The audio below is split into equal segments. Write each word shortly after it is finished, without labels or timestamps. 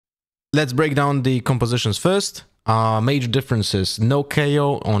let's break down the compositions first. Major differences: no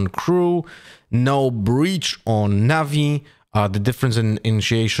KO on crew, no breach on Navi. The difference in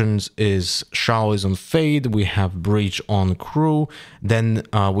initiations is Shao is on Fade, we have breach on crew, then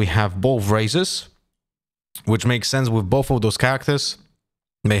we have both raises, which makes sense with both of those characters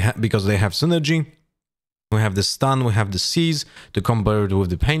because they have synergy. We have the stun, we have the seize to combo it with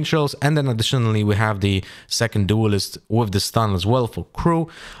the pain shells, and then additionally we have the second duelist with the stun as well for crew.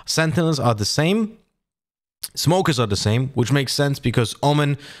 Sentinels are the same. Smokers are the same, which makes sense because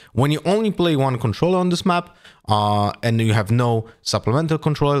Omen, when you only play one controller on this map, and you have no supplemental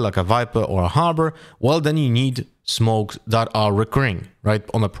controller like a Viper or a Harbor, well, then you need smokes that are recurring, right?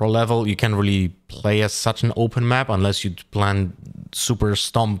 On a pro level, you can't really play as such an open map unless you plan super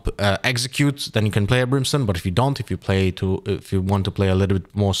stomp execute, then you can play a Brimstone. But if you don't, if you want to play a little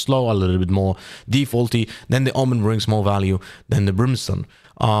bit more slow, a little bit more defaulty, then the Omen brings more value than the Brimstone.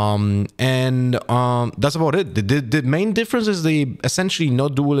 That's about it. The main difference is the essentially no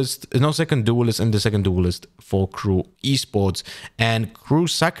second duelist and the second duelist for crew esports, and crew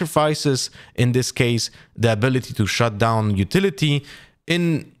sacrifices in this case the ability to shut down utility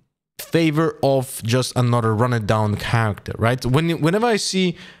in favor of just another run it down character, right? Whenever I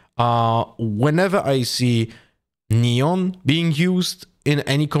see Neon being used in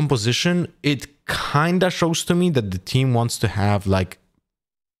any composition, it kinda shows to me that the team wants to have like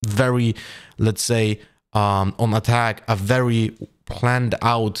very, let's say, on attack, a very planned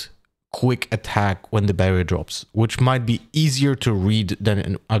out quick attack when the barrier drops, which might be easier to read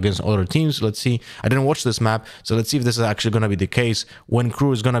than against other teams. Let's see. I didn't watch this map, so let's see if this is actually going to be the case when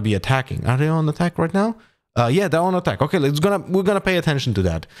crew is going to be attacking. Are they on attack right now? Yeah, they're on attack. Okay, we're gonna pay attention to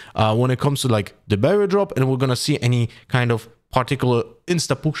that when it comes to like the barrier drop, and we're gonna see any kind of particular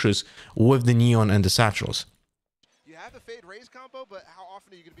insta pushes with the Neon and the satchels. You have the fade raise combo, but how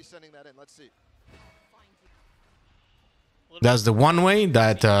often are you going to be sending that in? Let's see. That's the one way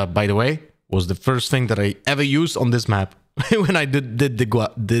that, by the way, was the first thing that I ever used on this map when I did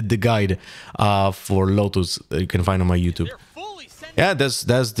the guide for Lotus that you can find on my YouTube. Yeah,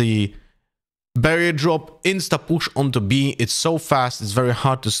 that's the barrier drop, insta push onto B. It's so fast, it's very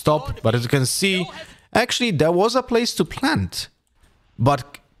hard to stop. But as you can see, actually there was a place to plant,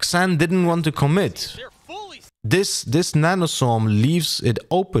 but Xan didn't want to commit. This nanoswarm leaves it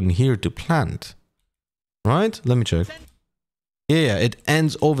open here to plant, right? Let me check. Yeah, it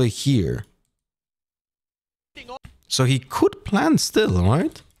ends over here. So he could plant still,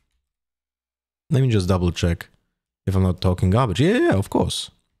 right? Let me just double check if I'm not talking garbage. Yeah, of course.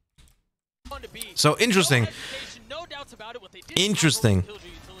 So interesting. Interesting.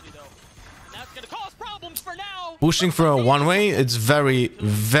 Pushing for a one-way, it's very,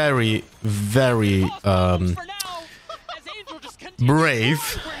 very, very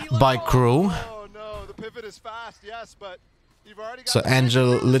brave by crew. Oh no, the pivot is fast, yes, but you've already got so Angel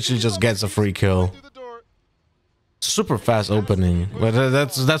literally just gets a free kill. Super fast opening, but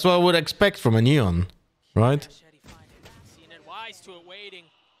that's what I would expect from a Neon, right?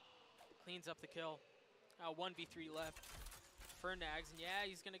 Cleans up the kill. 1v3 left for Nags, and yeah,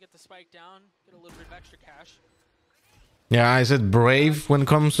 he's gonna get the spike down, get a little bit of extra cash. Yeah, I said brave when it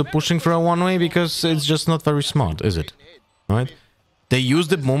comes to pushing for a one-way because it's just not very smart, is it? Right? They use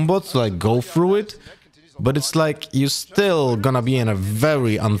the moonbots to like go through it, but it's like you're still gonna be in a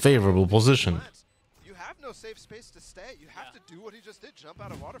very unfavorable position. You have no safe space to stay. You have to do what he just did, jump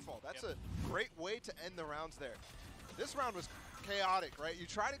out of waterfall. That's a great way to end the rounds there. This round was chaotic, right? You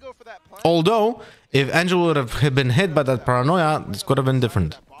try to go for that plan. Although, if Angel would have been hit by that paranoia, this could have been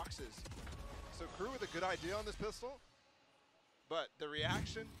different. So crew with a good idea on this pistol, but the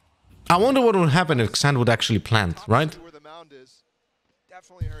reaction. I wonder what would happen if Xan would actually plant, right? Where the mound is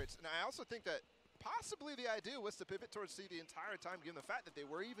definitely hurts. And I also think that possibly the idea was to pivot towards C the entire time, given the fact that they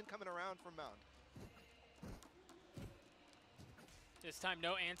were even coming around from mound. This time,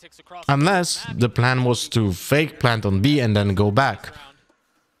 no antics across. Unless the plan was to fake plant on B and then go back.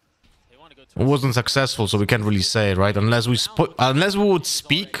 It wasn't successful, so we can't really say, right? Unless we would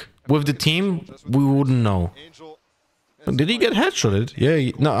speak with the team, we wouldn't know. Did he get headshotted?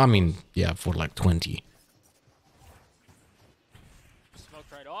 Yeah, no, I mean, yeah, for like 20.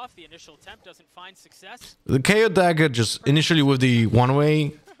 Smoked right off. The initial attempt doesn't find success. The KO dagger just initially with the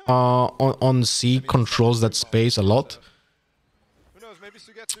one-way on C controls that space a lot.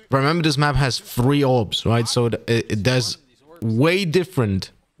 Remember, this map has 3 orbs, right? So there's way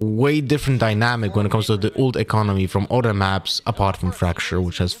different dynamic when it comes to the ult economy from other maps apart from Fracture,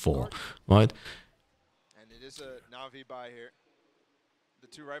 which has 4, right? And it is a NAVI buy here. The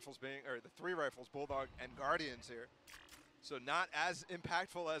 2 rifles being, or the 3 rifles, Bulldog and Guardians here. So not as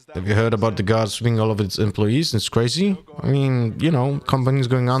impactful as that. Have you heard about the guard sweeping all of its employees? It's crazy. I mean, you know, companies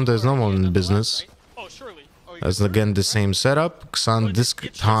going under is normal in business. Oh, surely. That's again the same setup. Xan this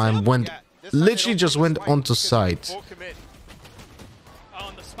time went, literally just went onto site. Oh,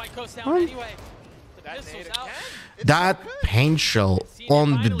 and the spike goes down anyway. The pistol's out. That paint shell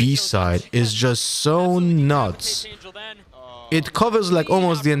on the B side is just so nuts. It covers like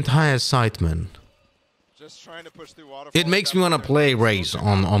almost the entire site, man. Just trying to push through waterfall. It makes me want to play Raze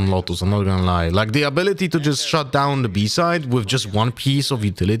on Lotus, I'm not gonna lie. Like, the ability to just shut down the B side with just one piece of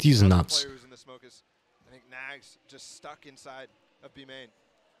utility is nuts. I think Nags just stuck inside of B main.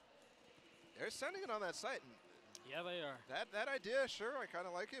 They're sending it on that site. Yeah, they are. That idea, sure, I kind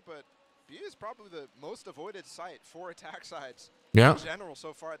of like it, but B is probably the most avoided site for attack sides Yeah, in general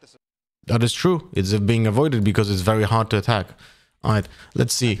so far at this. that is true. It's being avoided because it's very hard to attack. Alright,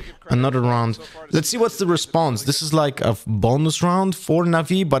 let's see. Another round. Let's see what's the response. This is like a bonus round for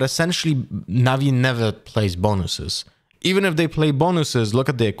NAVI, but essentially NAVI never plays bonuses. Even if they play bonuses, look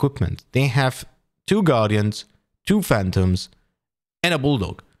at the equipment. They have 2 Guardians, 2 Phantoms, and a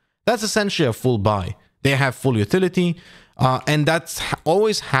Bulldog. That's essentially a full buy. They have full utility, and that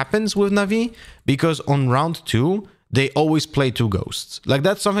always happens with NAVI, because on round 2, they always play 2 Ghosts. Like,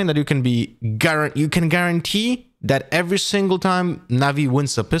 that's something that you can guarantee that every single time NAVI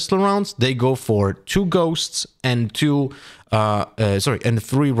wins a pistol rounds, they go for 2 Ghosts and 3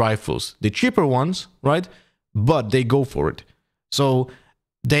 rifles. The cheaper ones, right? But they go for it. So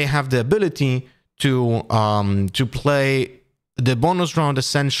they have the ability to play the bonus round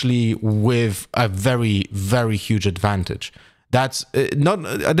essentially with a very, very huge advantage. That's not.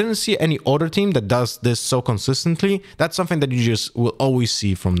 I didn't see any other team that does this so consistently. That's something that you just will always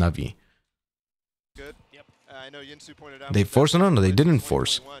see from NAVI. Good. Yep. I know Yinsu pointed out. They force it on, or they didn't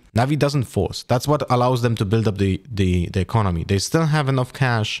force. NAVI doesn't force. That's what allows them to build up the economy. They still have enough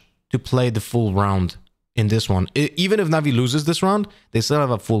cash to play the full round in this one. Even if NAVI loses this round, they still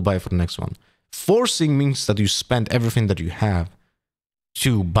have a full buy for the next one. Forcing means that you spend everything that you have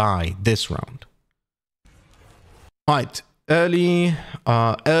to buy this round. Alright, early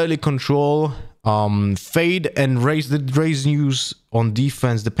control. Fade and Raze use on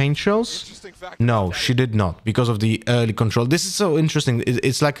defense the paint shells? No, she did not, because of the early control. This is so interesting.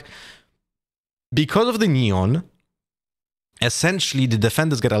 It's like, because of the neon, essentially the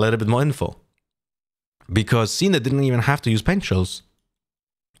defenders get a little bit more info. Because Cena didn't even have to use paint shells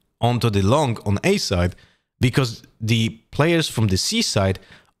onto the long on A side, because the players from the C side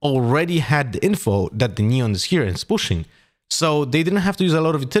already had the info that the neon is here and is pushing. So they didn't have to use a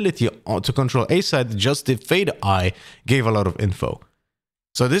lot of utility to control A side, just the fade eye gave a lot of info.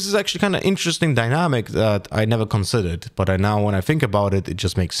 So this is actually kind of interesting dynamic that I never considered, but now when I think about it, it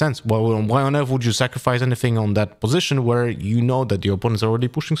just makes sense. Well, why on earth would you sacrifice anything on that position where you know that your opponent's already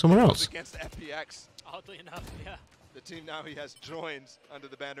pushing somewhere else? Against FPX. Oddly enough, yeah. The team now he has joined under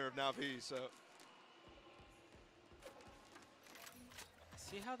the banner of NAVI, so...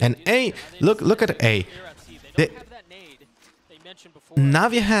 And A, look at A.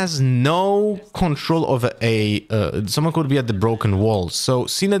 NAVI has no control over A. Someone could be at the broken wall. So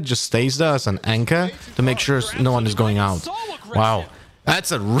CNET just stays there as an anchor to make sure no one is going out. Wow.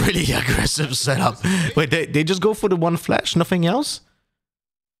 That's a really aggressive setup. Wait, they just go for the one flash, nothing else?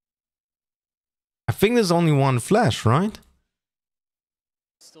 I think there's only one flash, right?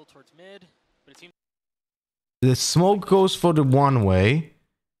 Still towards mid, but it seems the smoke goes for the one way.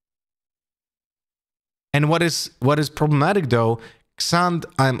 And what is problematic though, Xand,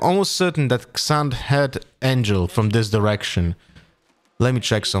 I'm almost certain that Xand had Angel from this direction. Let me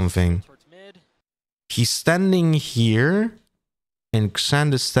check something. He's standing here, and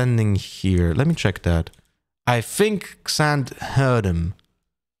Xand is standing here. Let me check that. I think Xand heard him.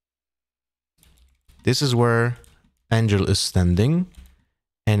 This is where Angel is standing,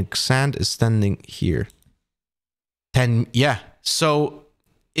 and Xand is standing here. Yeah, so...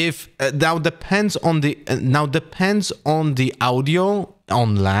 if now depends on the audio on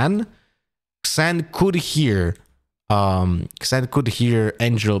LAN, Xand could hear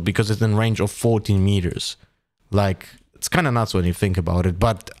Angel because it's in range of 14 meters. Like, it's kind of nuts when you think about it,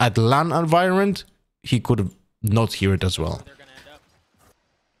 but at LAN environment he could not hear it as well.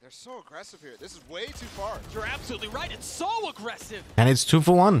 They're so aggressive here. This is way too far. You're absolutely right. It's so aggressive. And it's 2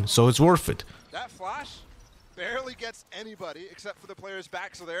 for 1, so it's worth it. That flash barely gets anybody except for the player's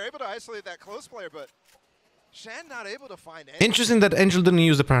back, so they're able to isolate that close player, but Shan not able to find anything. Interesting that Angel didn't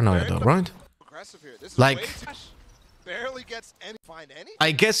use the paranoia though, right? Like, barely gets find any.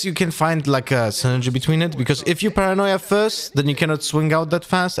 I guess you can find like a synergy between it, because if you paranoia first, then you cannot swing out that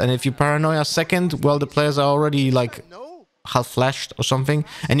fast, and if you paranoia second, well, the players are already like half flashed or something,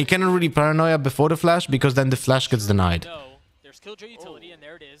 and you cannot really paranoia before the flash because then the flash gets denied. No, there's Killjoy utility, and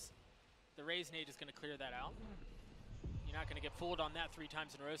there it is. The Raze nade is going to clear that out. You're not going to get fooled on that 3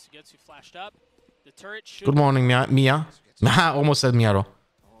 times in a row. Sugetsu flashed up. The turret should... Good morning, Mia. Almost said Miaro.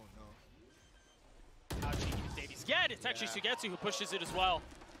 Oh no. How cheeky does Davies get? It's actually Sugetsu who pushes it as well.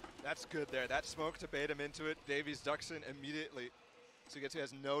 That's good there. That smoke to bait him into it. Davies ducks in immediately. Sugetsu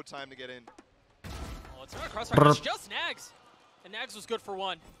has no time to get in. Oh, it's not a crossfire. It's just Nags. And Nags was good for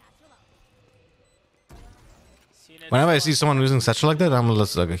 1. Whenever I see someone using satchel like that, I'm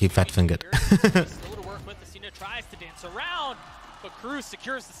just like, he fat fingered. Still to work with. The Cena tries to dance around, but Cruz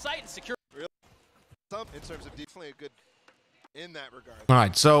secures the site and secures. Really? In terms of definitely a good in that regard. All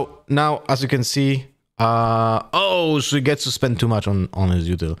right, so now as you can see, so he gets to spend too much on his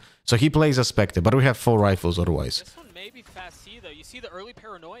util. So he plays a Spectre, but we have 4 rifles otherwise. This one may be fast C though. You see the early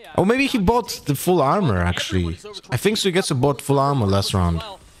paranoia. Oh, maybe he bought the full armor actually. I think so. He gets to bought full armor last round.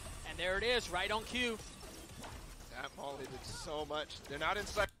 And there it is, right on cue. That Molly did so much. They're not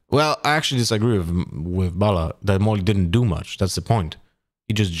inside. Well, I actually disagree with Bala that Molly didn't do much. That's the point.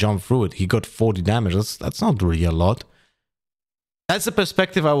 He just jumped through it. He got 40 damage. That's not really a lot. That's the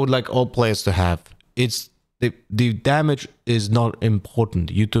perspective I would like all players to have. It's the damage is not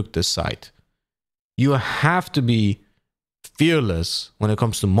important. You took the site. You have to be fearless when it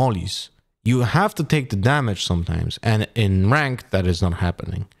comes to mollies. You have to take the damage sometimes, and in ranked that is not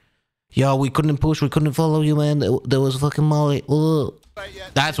happening. Yeah, we couldn't push, we couldn't follow you, man. There was fucking molly. Ugh.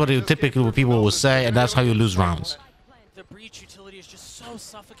 That's what typically people will say, and that's how you lose rounds. The breach utility is just so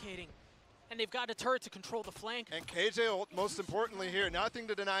suffocating, and they've got a turret to control the flank. And KJ, most importantly here, nothing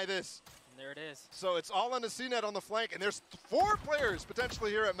to deny this. And there it is. So it's all on the CNET on the flank, and there's 4 players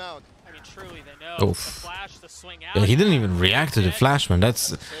potentially here at Mount. I mean, truly, they know. Oof. The flash, the swing out. Yeah, he didn't even react to the flash, man.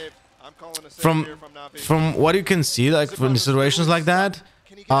 That's I'm calling a save from here from NAVI. from what you can see, like from the situations like that.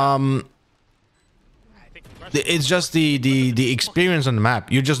 It's just the experience on the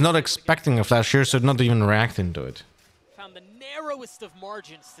map. You're just not expecting a flash here, so not even reacting to it. Found the narrowest of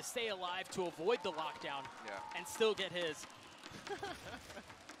margins to stay alive to avoid the lockdown and still get his.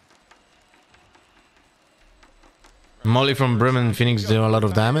 Molly from Brim and Phoenix do a lot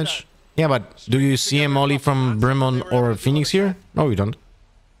of damage. Yeah, but do you see a Molly from Brim or Phoenix here? No, you don't.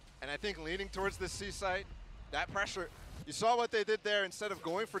 And I think leaning towards the C site, that pressure, you saw what they did there. Instead of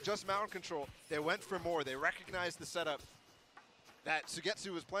going for just mountain control, they went for more. They recognized the setup that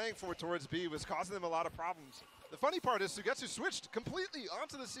Sugetsu was playing for towards B was causing them a lot of problems. The funny part is Sugetsu switched completely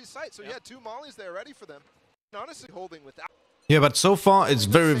onto the C site, so he had 2 mollies there ready for them. And honestly, holding without. Yeah, but so far it's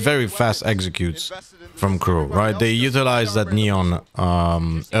very, very fast executes from crew, right? They utilize that neon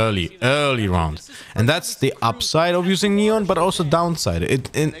early round, and that's the upside of using neon, but also downside.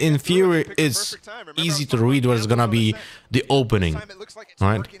 In theory, it's easy to read what is gonna be the opening,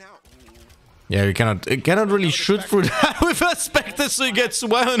 right? Yeah, you cannot really shoot through that with a Spectre, so you get.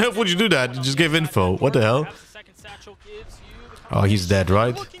 Why on earth would you do that? You just give info. What the hell? Oh, he's dead,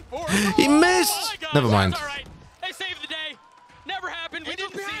 right? He missed. Never mind. They saved the day. Never happened. We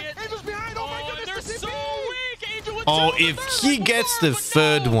didn't see it. Angel's behind. Oh my goodness. They're so weak. Angel with Oh, if he gets the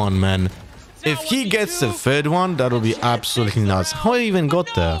 3rd one, man. If he gets the 3rd one, that'll be absolutely nuts. How he even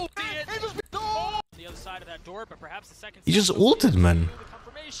got there? He just ulted, man.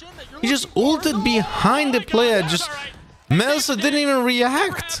 He just ulted behind the player. Just Melsa didn't even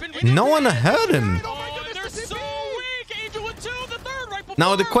react. No one heard him.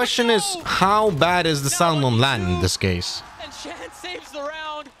 Now the question is, how bad is the sound on LAN in this case? And Shan saves the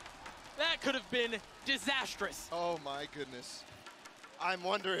round. That could have been disastrous. Oh my goodness. I'm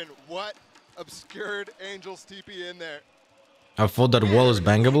wondering what obscured Angel's TP in there. I thought that wall is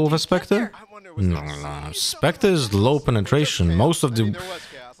bangable with a Spectre? No. Spectre is low penetration. Most of the...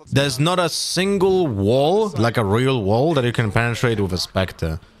 There's not a single wall, like a real wall, that you can penetrate with a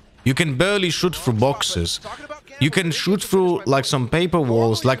Spectre. You can barely shoot through boxes. You can shoot through like some paper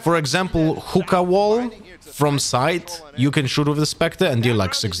walls, like for example hookah wall from side. You can shoot with the Spectre and deal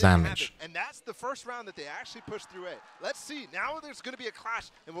like 6 damage. And that's the first round that they actually pushed through it. Let's see. Now there's going to be a clash,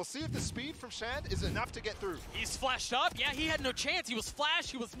 and we'll see if the speed from Shan is enough to get through. He's flashed up. Yeah, he had no chance. He was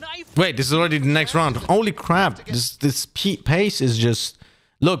flashed. He was knifed. Wait, this is already the next round. Holy crap! This pace is just.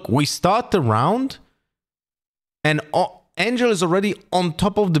 Look, we start the round, and Angel is already on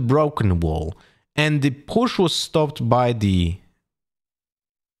top of the broken wall. And the push was stopped by the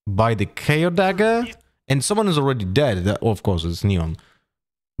KO dagger, and someone is already dead. Of course, it's Neon.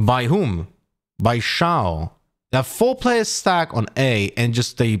 By whom? By Shao. There are 4 players stack on A, and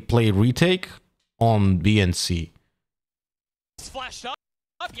just they play retake on B and C. He's flashed up.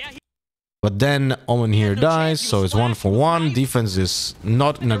 Yeah. But then Omen here dies, so it's 1-for-1. Defense is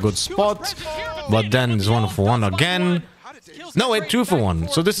not in a good spot, but then it's 1-for-1 again. No, wait, 2-for-1.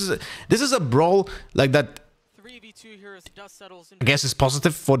 So this is a brawl like that. 3v2 here as dust settles. I guess it's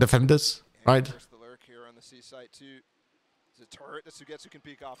positive for defenders, right? There's the lurk here on the C site too. There's a turret that Sugetsu can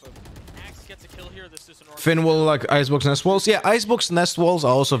peek off of. Axe gets a kill here. This is an Thin wall like icebox nest walls. Yeah, icebox nest walls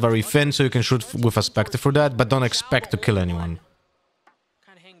are also very thin, so you can shoot with a spectre for that, but don't expect to kill anyone.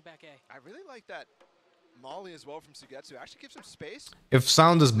 kind of hang back A. I really like that Molly as well from Sugetsu. Actually gives him space. If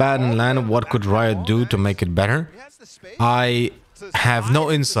sound is bad in LAN, what could Riot do to make it better? He has the space. I have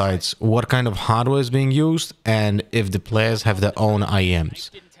no insights what kind of hardware is being used and if the players have their own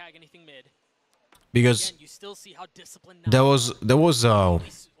IEMs. Didn't tag anything mid. Because Again, you still see how disciplined there was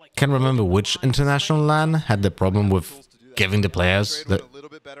can't remember which international LAN had the problem with giving the players the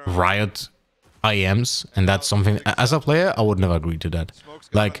Riot IEMs, and that's something as a player I would never agree to that.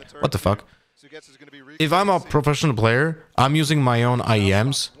 Like, what the fuck? If I'm a professional player, I'm using my own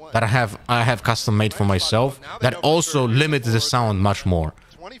IEMs that I have custom made for myself that also limit the sound much more.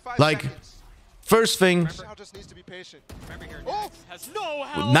 Like, first thing,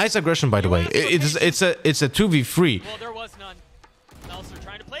 nice aggression by the way. It's a 2v3. Well, there was none. Melzer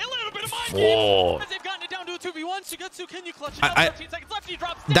trying to play a little bit of mind games as they've gotten it down to a 2v1. Sugetsu, can you clutch it up? 13 seconds left. He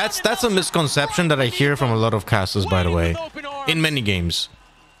drops down, That's a misconception that I hear from a lot of casters, by the way, in many games.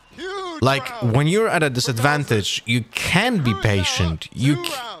 Like, when you're at a disadvantage, you can be patient.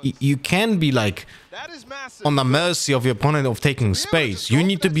 You can be like on the mercy of your opponent of taking space. You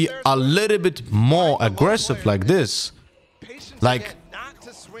need to be a little bit more aggressive like this. Like, not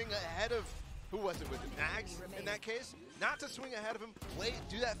to swing ahead of who was it with Nags in that case? Not to swing ahead of him, wait,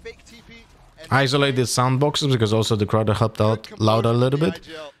 do that fake TP and isolate the sound boxes because also the crowd helped out louder a little bit.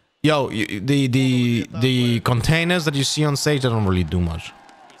 Yo, the containers that you see on stage, they don't really do much.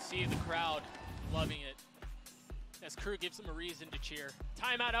 You see the crowd loving it as Crew gives them a reason to cheer.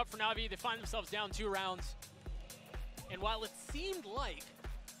 Timeout out for Navi. They find themselves down 2 rounds. And while it seemed like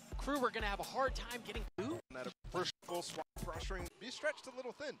Crew were going to have a hard time getting through, that first full swap pressuring, be stretched a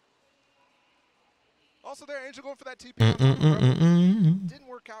little thin. Also there, Angel going for that TP. Didn't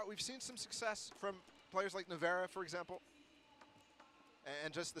work out. We've seen some success from players like Navara, for example.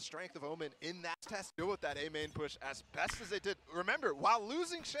 And just the strength of Omen in that test, deal with that A main push as best as they did. Remember, while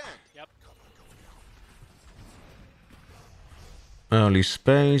losing Shan. yep. Early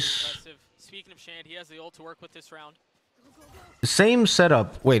space. Impressive. Speaking of Shand, he has the ult to work with this round. Same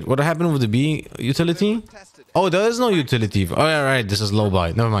setup. Wait, what happened with the B utility? Oh, there is no utility. Oh, yeah, right. This is low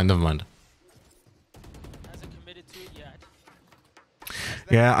buy. Never mind, never mind. Hasn't committed to it yet.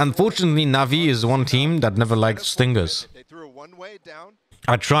 Yeah, unfortunately, Navi is one team that never liked stingers. They threw a one-way down.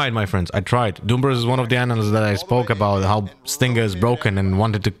 I tried, my friends. I tried. Doombers is one of the analysts that I spoke about how Stinger is broken and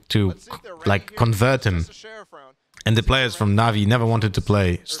wanted to like convert him. And the players from Navi never wanted to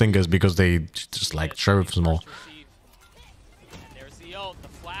play Stingers because they just like sheriffs more. And there's the ult, the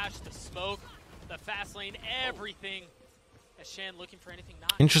flash, the smoke, the fast lane, everything. As Shan looking for anything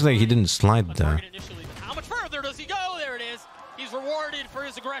not. Interesting, he didn't slide there. Initially, but how much further does he go? There it is. He's rewarded for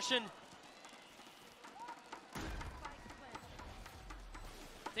his aggression.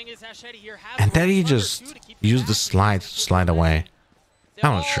 Thing is, Hashedi here has And then he one just to keep used the back. slide away. They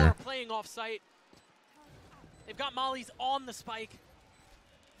I'm not all sure. are playing off site. They've got Molly's on the spike.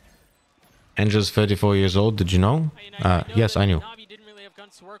 Angel's 34 years old, did you know? Yes, I knew. Navi didn't really have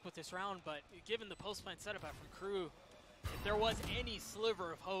guns to work with this round, but given the post-plant setup out from Crew, if there was any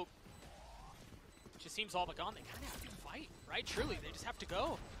sliver of hope, it just seems all but gone. They kind of have to fight, right? Truly, they just have to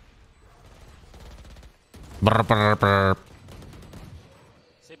go. Brr, brr, brr.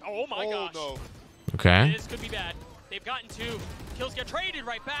 Oh my gosh. No. Okay. This could be bad. They've gotten 2. Kills get traded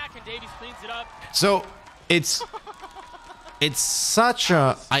right back, and Davies cleans it up. So it's such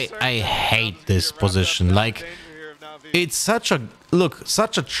a I hate this position. Like, it's such a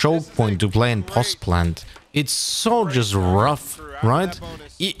such a choke point to play in post plant. It's so just rough, right?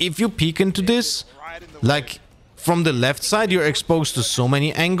 If you peek into this, like from the left side, you're exposed to so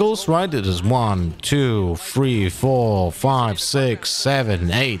many angles, right? It is 1, 2, 3, 4, 5, 6,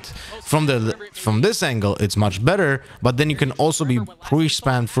 7, 8. From this angle, it's much better, but then you can also be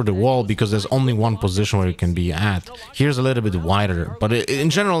pre-spammed through the wall because there's only one position where you can be at. Here's a little bit wider, but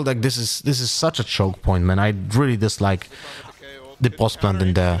in general, like this is such a choke point, man. I really dislike the post plant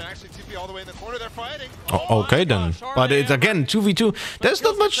in there. Oh, okay then, but it's again 2v2. There's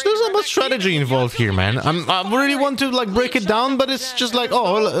not much strategy involved here, man. I really want to like break it down, but it's just like,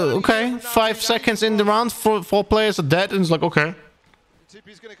 oh, okay, 5 seconds in the round, 4 players are dead, and it's like, okay.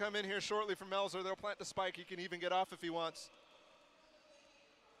 TP's gonna come in here shortly from Melzer. They'll plant the spike. He can even get off if he wants.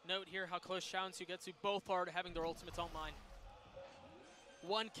 Note here how close Xiao and Sugetsu both are to having their ultimates online.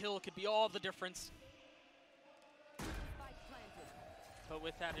 One kill could be all the difference. But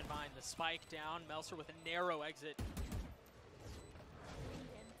with that in mind, the spike down, Melser with a narrow exit.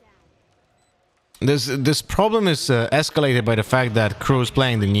 This problem is escalated by the fact that Crew is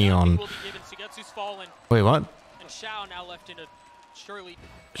playing the Neon. Wait, what? And Xiao now left in a surely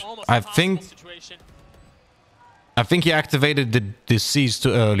almost I impossible think situation. he activated the C's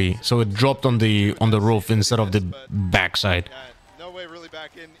too early, so it dropped on the roof instead of the backside. No way really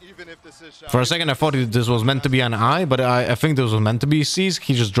back in, even if this is Xiao. For a second, I thought this was meant to be an I, but I think this was meant to be C's.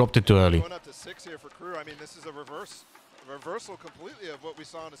 He just dropped it too early. Going up to 6 here for Crew. I mean, this is a reversal completely of what we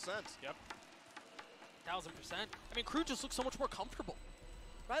saw in Ascent. Yep. 1000%. I mean, Crew just looks so much more comfortable,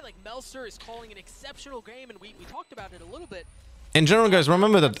 right? Like Melser is calling an exceptional game, and we talked about it a little bit. In general, guys,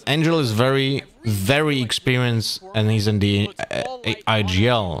 remember that Angel is very, very experienced, and he's in the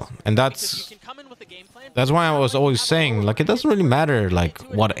IGL, and that's why I was always saying, like, it doesn't really matter, like,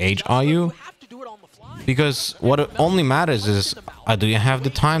 what age are you, because what only matters is, do you have the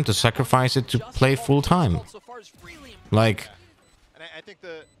time to sacrifice it to play full time? Like,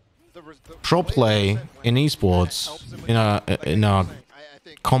 pro play in esports in a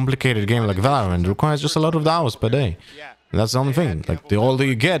complicated game like Valorant requires just a lot of hours per day. And that's the only thing. Like, the older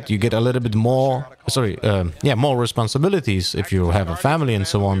you get a little bit more, more responsibilities if you have a family and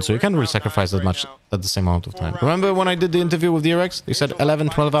so on. So you can't really sacrifice that much at the same amount of time. Remember when I did the interview with DRX? They said 11,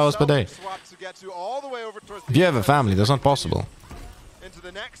 12 hours per day. If you have a family, that's not possible. Into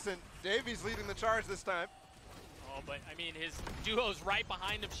the next, and Davies leading the charge this time. Oh, but I mean, his duo's right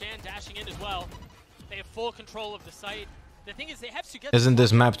behind him. Shan dashing in as well. They have full control of the site. The thing is, they have Sugetsu. Isn't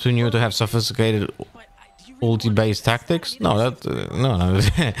this map too new to have sophisticated ulti-based tactics? No, no.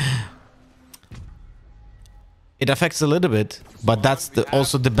 It affects a little bit, but that's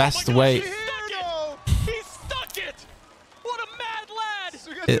also the best way. He stuck it! What a mad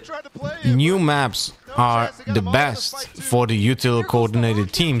lad! New maps are the best for the util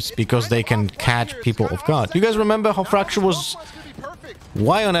coordinated teams because they can catch people off guard. You guys remember how Fracture was?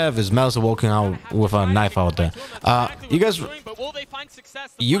 Why on earth is Melser walking out with a knife out there? You guys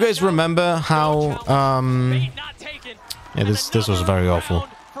remember how this was very awful.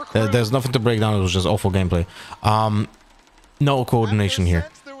 There's nothing to break down, it was just awful gameplay. No coordination here.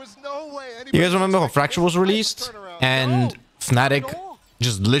 You guys remember how Fracture was released and Fnatic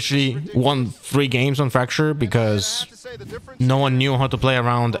just literally won 3 games on Fracture because no one knew how to play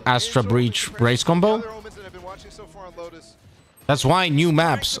around Astra Breach race combo? That's why new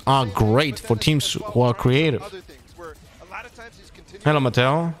maps are great for teams who are creative. Hello,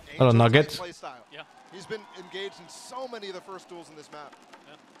 Mateo. Hello, Nugget. He's been engaged in so many of the first duels in this map.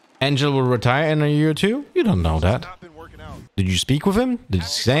 Angel will retire in a year or 2? You don't know that. Did you speak with him? Did he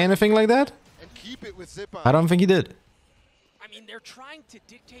say anything like that? I don't think he did. I mean, they're trying to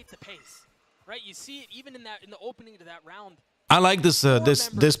dictate the pace, right? You see it even in the opening to that round. I like this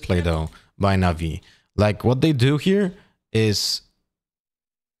this play though by NAVI. Like what they do here is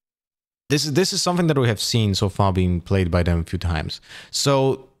this is something that we have seen so far being played by them a few times.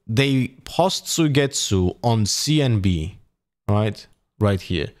 So they post Sugetsu on CNB, right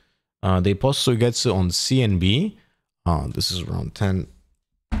here. They post Sugetsu on CNB. This is around 10.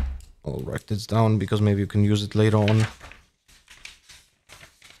 I'll write this down because maybe you can use it later on.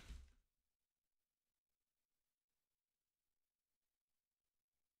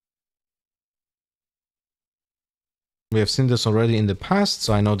 We have seen this already in the past,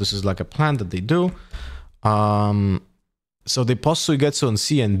 so I know this is like a plan that they do. So they post Sugetsu on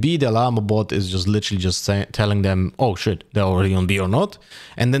C and B. The Alarm bot is just literally just telling them, oh shit, they're already on B or not.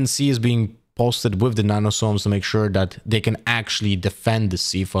 And then C is being posted with the nanosomes to make sure that they can actually defend the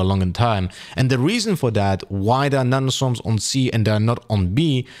C for a long time. And the reason for that, why there are nanosomes on C and they are not on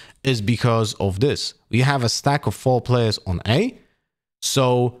B, is because of this. We have a stack of 4 players on A,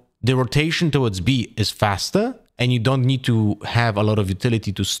 so the rotation towards B is faster, and you don't need to have a lot of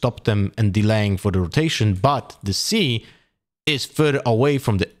utility to stop them and delaying for the rotation, but the C is further away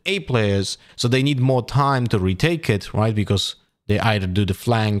from the A players, so they need more time to retake it, right? Because they either do the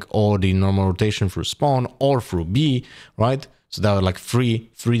flank or the normal rotation through spawn or through B, right? So there are like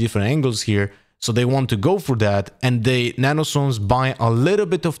three different angles here. So they want to go for that, and the nanosomes buy a little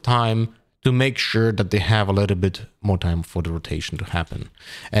bit of time to make sure that they have a little bit more time for the rotation to happen.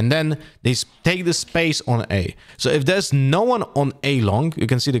 And then they take the space on A. So if there's no one on A long, you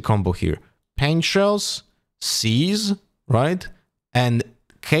can see the combo here. Paint shells, C's, right? And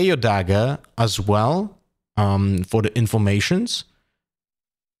KO dagger as well for the informations.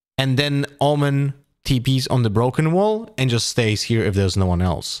 And then Omen TPs on the broken wall and just stays here if there's no one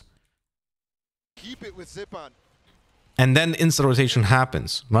else. Keep it with Zipon. And then instant rotation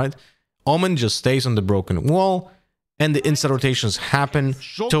happens, right? Omen just stays on the broken wall, and the instant rotations happen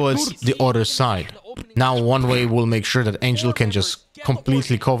towards the other side. Now one way will make sure that Angel can just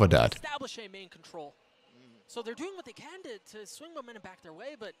completely cover that. Establish a main control. So they're doing what they can to swing momentum back their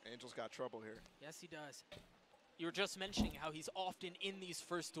way, but Angel's got trouble here. yes, he does. You were just mentioning how he's often in these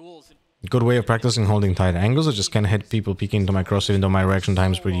first duels. Good way of practicing holding tight angles. I just can't hit people peeking into my cross, even though my reaction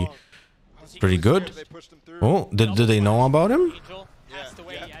time is pretty good. Oh, did they know about him? Angel has to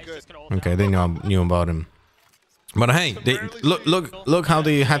wait. Yeah, he's good. just gonna ult Okay, out. they knew about him. But hey, they look how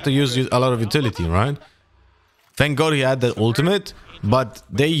they had to use a lot of utility, right? Thank God he had that ultimate, but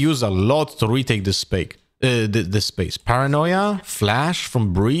they use a lot to retake this space. This space. Paranoia, flash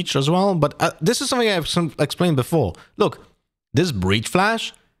from breach as well. But this is something I've explained before. Look, this breach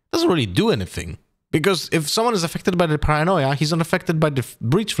flash doesn't really do anything. Because if someone is affected by the paranoia, he's not affected by the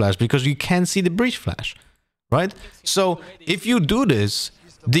breach flash because you can't see the breach flash. Right? So if you do this,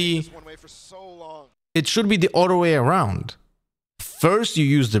 One way for so long. it should be the other way around. First you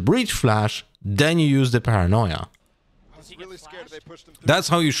use the breach flash, then you use the paranoia. I was really scared they pushed him through. That's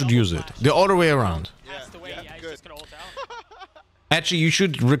how you should use it. The other way around. Has to wait. Yeah, he's good. just gonna ult out. Actually, you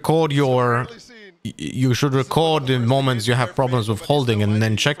should record your... You should record the moments you have problems with holding and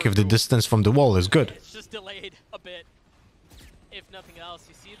then check if the distance from the wall is good. It's just delayed a bit. If nothing else,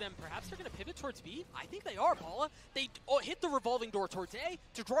 you see them. Perhaps they're going to pivot towards B. I think they are, Paula. They hit the revolving door towards A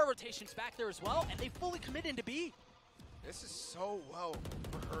to draw rotations back there as well, and they fully commit into B. This is so well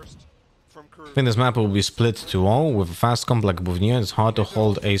rehearsed from Crew. I think this map will be split to all. With a fast comp like Bovnia, it's hard to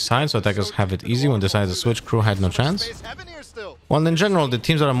hold A side, so attackers have it easy when they decide to switch. Crew had no chance. Well, in general, the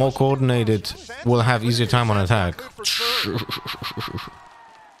teams that are more coordinated will have easier time on attack. Do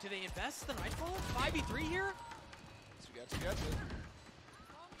they invest the Nightfall? 5v3 here?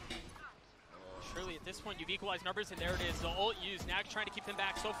 Surely at this point you've equalized numbers, and there it is. The ult used. Nag trying to keep them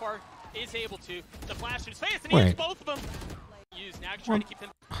back so far. Is able to. The flash in his face, and he hits both of them. Use Nag trying to keep them.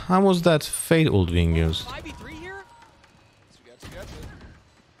 How was that Fade ult being used? 5v3 here?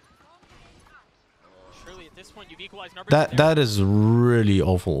 Surely at this point you've equalized numbers. That is really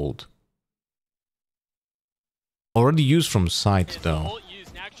awful ult. Already used from sight though.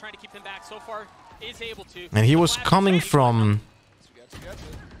 Nag trying to keep them back so far. Is able to. And he was coming from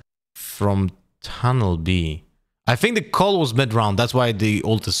tunnel B. I think the call was mid-round, that's why the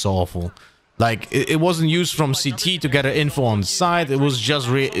ult is so awful. Like, it wasn't used from CT to get an info on side, it was just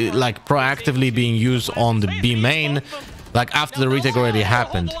like proactively being used on the B main, like after the retake already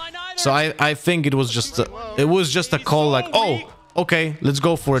happened. So I think it was just a call like, oh, okay, let's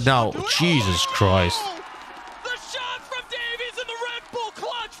go for it now. Jesus Christ. The shot from Davies and the Red Bull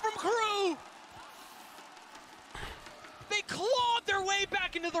clutch from Crew. They clawed their way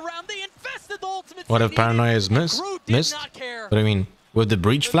back into the round. They infested the ultimate. What if Paranoia is missed? But I mean, with the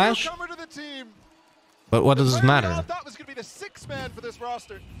breach flash? But what does it matter?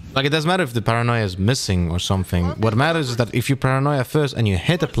 Like, it doesn't matter if the Paranoia is missing or something. What matters is that if you Paranoia first and you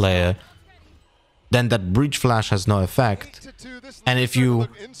hit a player, then that breach flash has no effect. And if you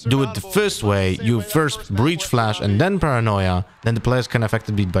do it the first way, you first breach flash and then Paranoia, then the players can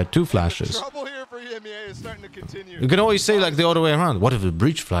effectively beat by 2 flashes. You can always say like the other way around. What if the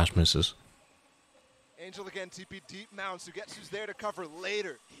breach flash misses? Angel again, TP deep mounts, who gets who's there to cover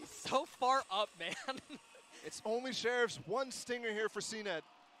later. He's so far up, man. It's only Sheriff's one stinger here for CNED.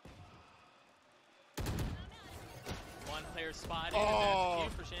 One player spotted. Oh.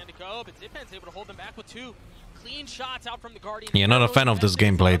 For Shandico, but Zipan's able to hold them back with 2 clean shots out from the Guardian. Yeah, not a fan of this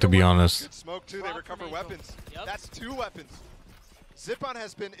gameplay, to be honest. Good smoke too, they recover weapons. Yep. That's 2 weapons. Zipon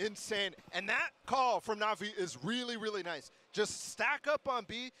has been insane, and that call from Navi is really, really nice. Just stack up on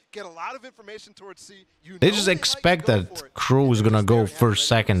B, get a lot of information towards C. They just expect that Crew is gonna go first,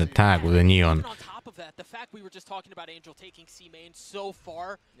 second attack with a Neon. On top of that, the fact we were just talking about Angel taking C main so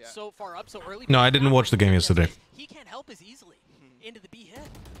far up, so early. No, I didn't watch the game yesterday. He can't help as easily into the B hit.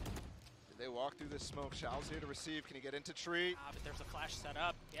 They walk through this smoke. Shall's here to receive. Can he get into tree? But there's a flash set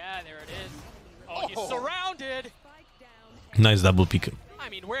up. Yeah, there it is. Oh, he's surrounded. Nice double peek.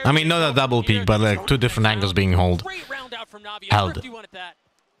 I mean, not a double peek, but like 2 different angles being held. Great round out from Navi. Held. And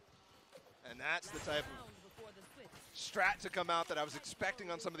that's the type of strat to come out that I was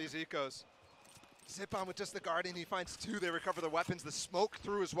expecting on some of these ecos. Zipon with just the Guardian, he finds 2. They recover the weapons. The smoke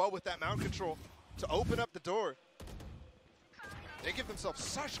through as well with that mount control to open up the door. They give themselves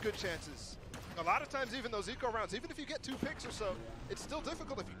such good chances. A lot of times, even those eco rounds, even if you get 2 picks or so, it's still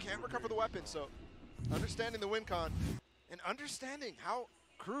difficult if you can't recover the weapon. So, understanding the win con and understanding how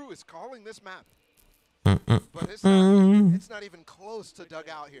Crew is calling this map. But it's not even close to dug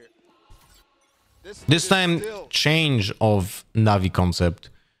out here. This time, still change of Navi concept.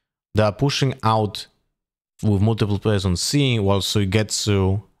 They are pushing out with multiple players on C, while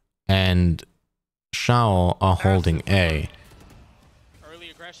Suigetsu and Shao are holding A. Early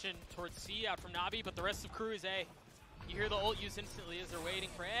aggression towards C out from Navi, but the rest of crew is A. You hear the ult use instantly as they're waiting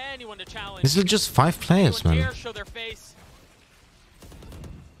for anyone to challenge. This is just 5 players, Anyone man. dare show their face.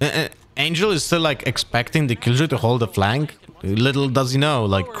 Angel is still like expecting the killjoy to hold the flank. Little does he know,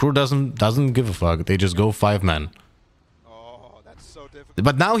 like crew doesn't give a fuck. They just go 5-man. Oh, that's so difficult.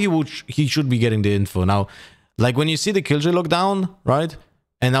 But now he should be getting the info. Now, like when you see the killjoy lockdown, right?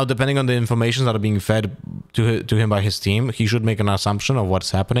 And now depending on the information that are being fed to him by his team, he should make an assumption of what's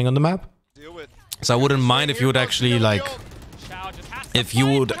happening on the map. So I wouldn't mind if you would actually like, if you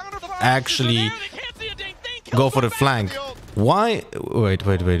would actually go for the flank. Why? Wait.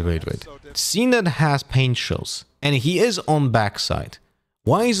 CNET has paint chills, and he is on backside.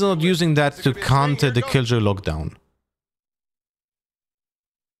 Why is he not using that to counter the killjoy lockdown?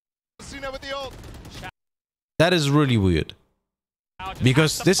 That is really weird.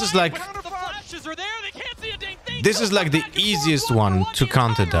 Because this is like the easiest one to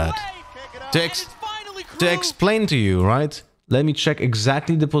counter that. To explain to you, right? Let me check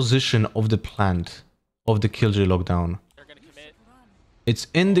exactly the position of the plant of the killjoy lockdown. It's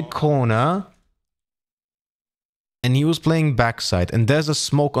in the corner, and he was playing backside, and there's a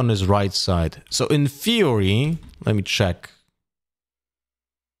smoke on his right side. So in theory, let me check.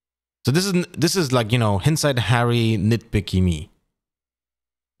 So this is like, you know, hindsight Harry nitpicky me.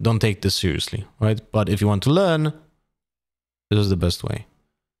 Don't take this seriously, right? But if you want to learn, this is the best way.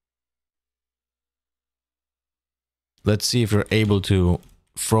 Let's see if you're able to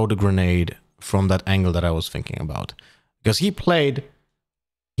throw the grenade from that angle that I was thinking about. Because he played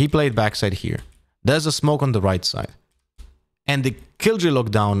backside here. There's a smoke on the right side. And the killjoy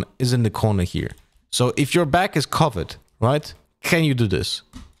lockdown is in the corner here. So if your back is covered, right? Can you do this?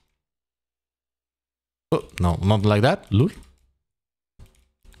 Oh, no, not like that. Lul.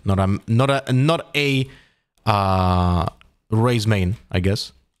 Not a raise main, I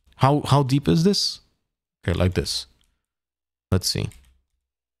guess. How deep is this? Okay, like this. Let's see.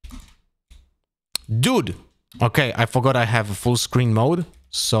 Dude! Okay, I forgot I have a full screen mode,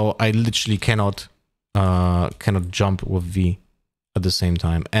 so I literally cannot jump with V at the same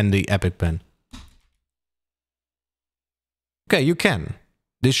time, and the epic pen. Okay, you can.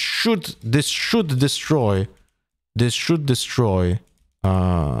 This should destroy the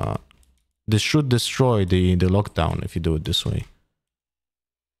lockdown if you do it this way.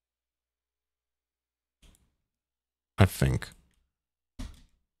 I think.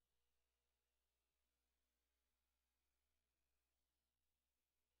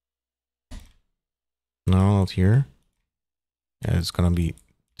 No, not here. Yeah, it's gonna be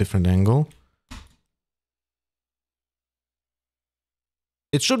different angle.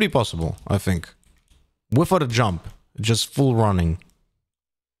 It should be possible, I think. Without a jump, just full running.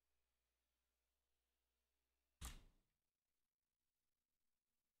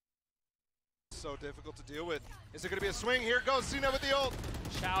 So difficult to deal with. Is it going to be a swing? Here goes Cena with the ult.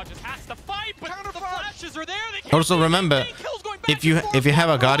 Shao just has to fight, but the flashes are there. They can't Also remember, if you have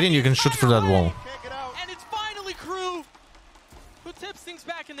a guardian, you can shoot through that wall. And it's finally crew who tips things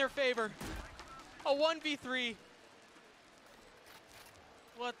back in their favor. A 1v3.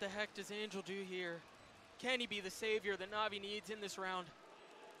 What the heck does Angel do here? Can he be the savior that Navi needs in this round?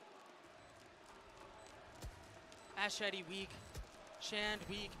 Ashadi weak. Shand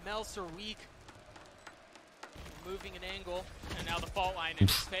weak. Melser weak. Moving an angle, and now the fault line in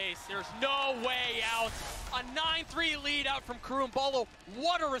his face. There's no way out. A 9-3 lead out from Crew and Bolo.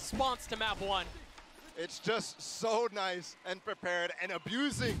 What a response to map 1. It's just so nice and prepared and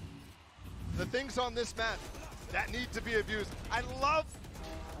abusing the things on this map that need to be abused. I love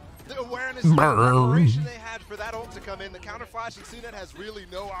the awareness and preparation they had for that ult to come in. The counter flash and CNET has really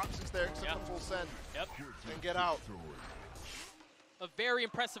no options there except for full send. Yep. And get out. A very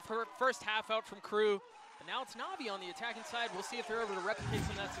impressive first half out from Crew. And now it's Navi on the attacking side. We'll see if they're able to replicate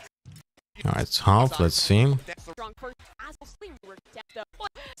some of that success. Alright, it's half. Let's see. Looked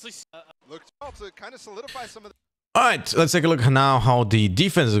to kind of solidify some of the Alright, let's take a look now how the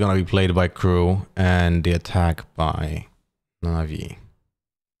defense is going to be played by Crew and the attack by Navi.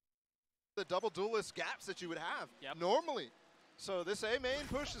 the double duelist gaps that you would have normally. So this A main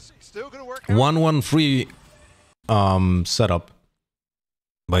push is still going to work out. 1-1-3 setup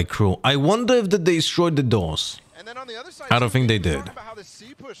by Crew. I wonder if they destroyed the doors. And then on the other side, I don't think they did. About how the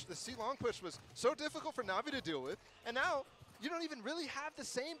C push, the C long push was so difficult for Navi to deal with. And now you don't even really have the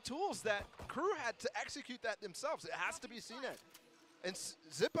same tools that Crew had to execute that themselves. It has to be seen at. And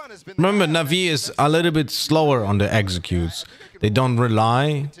Zippon has been. Remember, NAVI is a little bit slower on the executes. They don't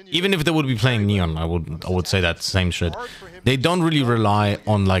rely, even if they would be playing Neon, I would say that same shit. They don't really rely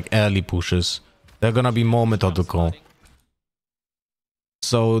on like early pushes. They're gonna be more methodical.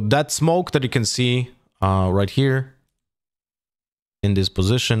 So that smoke that you can see right here in this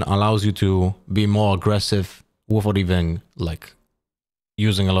position allows you to be more aggressive without even like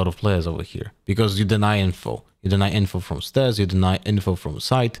using a lot of players over here, because you deny info. You deny info from stairs, you deny info from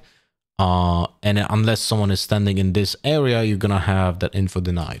site, and unless someone is standing in this area, you're gonna have that info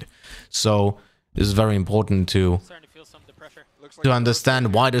denied. So it's very important to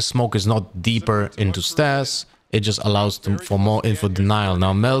understand why the smoke is not deeper into stairs. It just allows them for more info denial.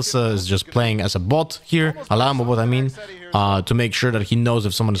 Now Melsa is just playing as a bot here, alarm bot I mean, to make sure that he knows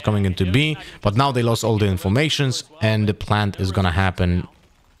if someone is coming into B. But now they lost all the informations and the plant is gonna happen.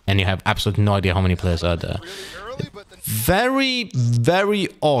 And you have absolutely no idea how many players are there. Very, very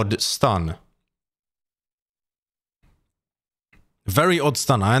odd stun. Very odd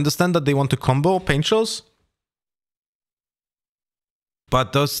stun. I understand that they want to combo paint shells,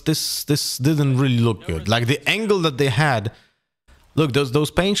 but this didn't really look good. Like the angle that they had. Look, those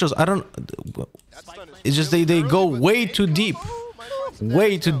paint shells. I don't. It's just they go way too deep.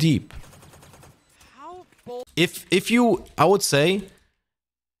 Way too deep. If you, I would say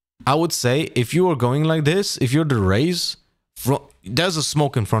if you are going like this, if you're the Raze, there's a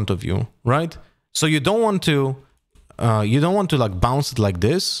smoke in front of you, right? So you don't want to like bounce it like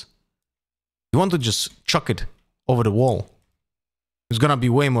this. You want to just chuck it over the wall. It's gonna be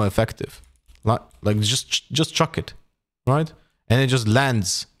way more effective. Like just chuck it, right? And it just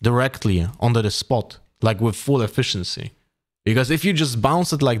lands directly under the spot, like with full efficiency. Because if you just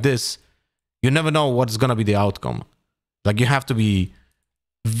bounce it like this, you never know what's gonna be the outcome. Like you have to be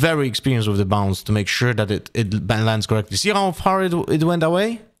very experienced with the bounce to make sure that it lands correctly. See how far it went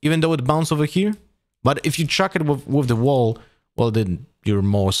away, even though it bounced over here? But if you chuck it with the wall, well, then you're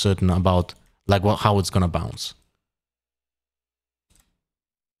more certain about like how it's gonna bounce.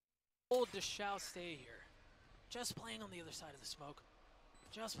 Shall stay here. Just playing on the other side of the smoke.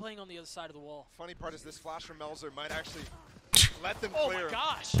 Just playing on the other side of the wall. Funny part is this flash from Melzer might actually let them clear. Oh my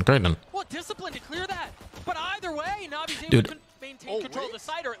gosh! Okay then. What discipline to clear that! But either way, Navi's able to maintain control of the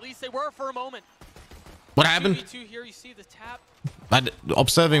site, or at least they were for a moment. What happened? Here, you see the tap. But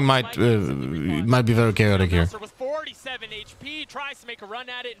observing might be very chaotic here. With 47 HP, tries to make a run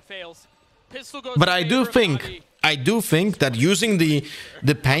at it and fails. Pistol goes. But I do think that using the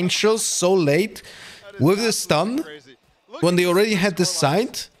paint shells so late with the stun, when they already had the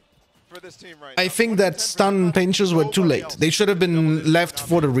site, I think that stun paint shells were too late. They should have been left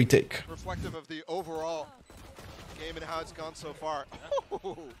for the retake. Reflective of the overall game and how it's gone so far.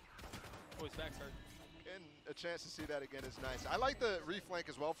 And a chance to see that again is nice. I like the reflank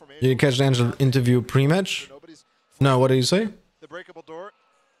as well from Angel. Did you catch the Angel interview pre-match? No, what did you say? The breakable door.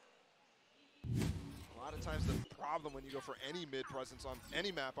 A lot of times the problem when you go for any mid presence on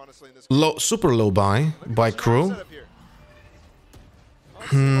any map, honestly, in this Super low buy by Crew.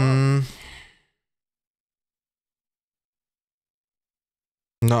 No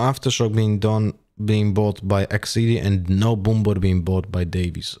Aftershock being bought by XCD and no Boombot being bought by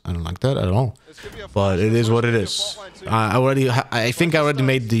Davies. I don't like that at all. But it is what it is. I think I already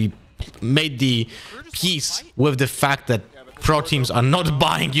made the peace with the fact that pro teams are not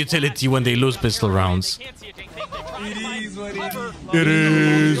buying utility when they lose pistol rounds. It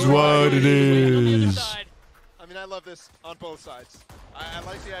is what it is. I mean, I love this on both sides. I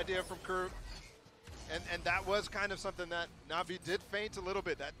like the idea from Crew. And that was kind of something that Navi did feint a little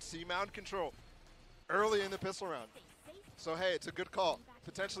bit, that C-mount control early in the pistol round. So, hey, it's a good call.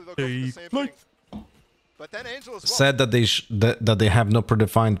 Potentially they'll go for the same thing. But then Angel as well. Said that they have no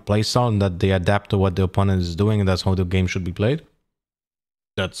predefined playstyle and that they adapt to what the opponent is doing, and that's how the game should be played.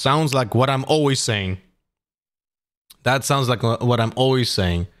 That sounds like what I'm always saying. That sounds like what I'm always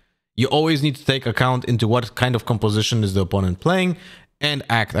saying. You always need to take account into what kind of composition is the opponent playing and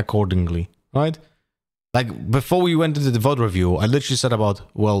act accordingly, right? Like, before we went into the VoD review, I literally said about,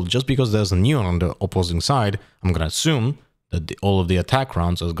 well, just because there's a neon on the opposing side, I'm gonna assume that all of the attack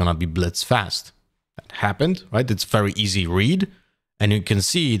rounds are gonna be blitz fast. That happened, right? It's very easy read, and you can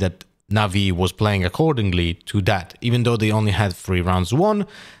see that Navi was playing accordingly to that. Even though they only had 3 rounds won,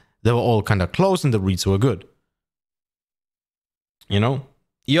 they were all kind of close and the reads were good. You know?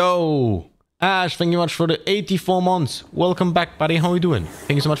 Yo! Ash, thank you much for the 84 months. Welcome back, buddy. How are you doing?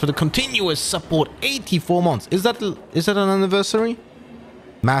 Thank you so much for the continuous support. 84 months. Is that an anniversary?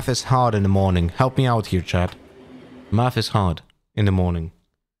 Math is hard in the morning. Help me out here, chat. Math is hard in the morning.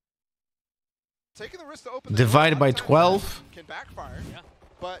 Taking the risk to open the Divided door, by a lot of times 12. can backfire. Yeah.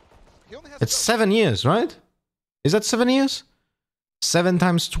 But he only has It's to go. 7 years, right? Is that 7 years? 7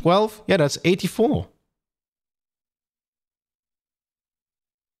 times 12? Yeah, that's 84.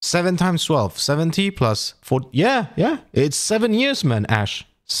 7 times 12. 70 plus 4. Yeah. It's 7 years, man, Ash.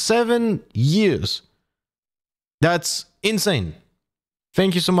 7 years. That's insane.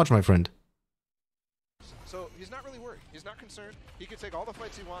 Thank you so much, my friend. So he's not really worried. He's not concerned. He can take all the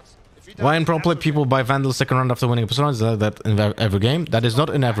fights he wants. If he Why in does, pro that's play okay. people buy Vandal second round after winning a personal? Is that in every game? That is not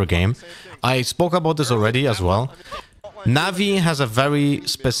in every game. I spoke about this already as well. NAVI has a very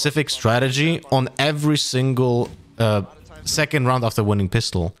specific strategy on every single second round after winning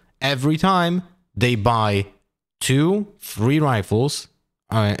pistol. Every time they buy 2 free rifles,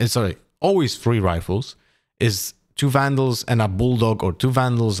 always 3 rifles, is 2 Vandals and a Bulldog or 2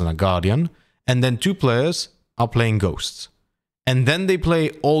 Vandals and a Guardian, and then 2 players are playing Ghosts. And then they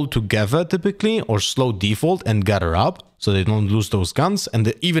play all together typically, or slow default and gather up, so they don't lose those guns,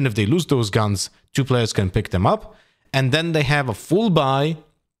 and even if they lose those guns, 2 players can pick them up. And then they have a full buy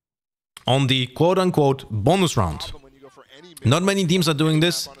on the quote-unquote bonus round. Not many teams are doing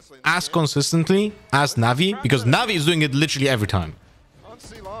this as consistently as NAVI, because NAVI is doing it literally every time. On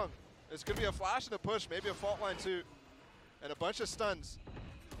C long, it's going to be a flash and a push, maybe a fault line too, and a bunch of stuns.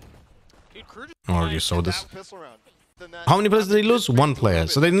 Dude, Crew just Oh, you saw this. That pistol round. Then that- How many players did they lose? 1 player.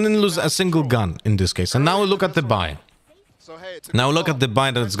 So they didn't lose a single gun in this case. And now look at the buy. So, hey, it's a Now good look call. at the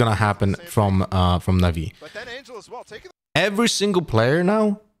buy that's gonna happen from NAVI. But then Angel as well, taking Every single player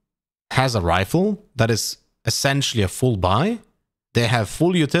now has a rifle that is essentially a full buy. They have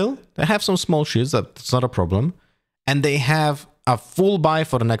full util. They have some small shields. That's not a problem. And they have a full buy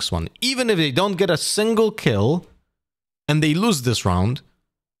for the next one. Even if they don't get a single kill and they lose this round,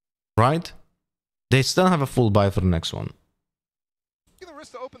 right? They still have a full buy for the next one. the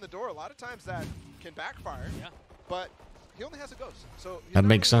risk to open the door. A lot of times that can backfire. Yeah. But he only has a ghost. So he's That not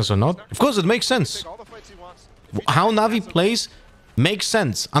makes really sense or worried. not? He's Of course it makes gonna sense. take all the fights he wants. If he How does, Navi that's okay. plays makes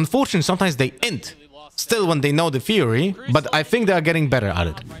sense. Unfortunately, sometimes they int. Still, when they know the theory, but I think they are getting better at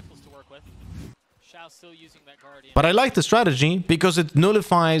it. Rifles to work with. Shao's still using that Guardian. But I like the strategy because it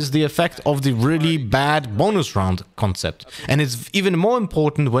nullifies the effect of the really bad bonus round concept. And it's even more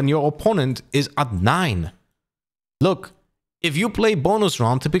important when your opponent is at 9. Look, if you play bonus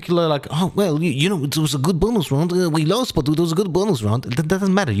round, typically like, oh, well, you know, it was a good bonus round. We lost, but it was a good bonus round. That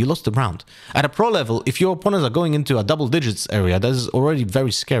doesn't matter. You lost the round. At a pro level, if your opponents are going into a double digits area, that is already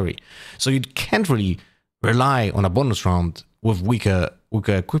very scary. So you can't really rely on a bonus round with weaker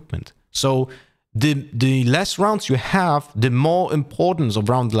equipment. So the less rounds you have, the more importance of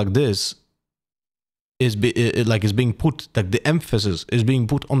rounds like this is being put, like the emphasis is being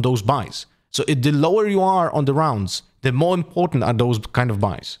put on those buys. So the lower you are on the rounds, the more important are those kind of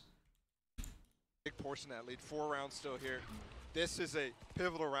buys. Big portion of that lead. 4 rounds still here. This is a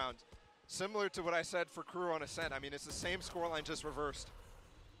pivotal round. Similar to what I said for Crew on Ascent. I mean, it's the same scoreline, just reversed.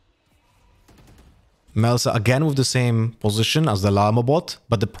 Melsa again with the same position as the Alarmo bot,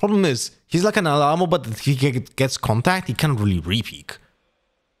 but the problem is he's like an Alarmo bot that he gets contact, he can't really re-peek.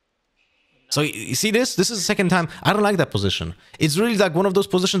 So you see this? This is the second time. I don't like that position. It's really like one of those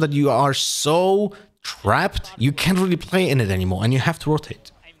positions that you are so trapped, you can't really play in it anymore, and you have to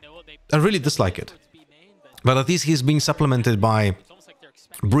rotate. I really dislike it. But at least he's being supplemented by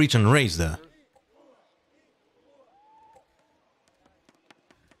Breach and Raze there.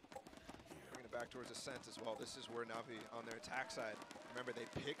 Bringing it back towards Ascent as well. This is where Navi on their attack side. Remember, they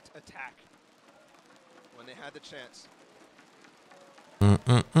picked attack when they had the chance. They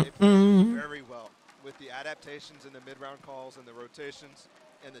played very well with the adaptations in the mid-round calls and the rotations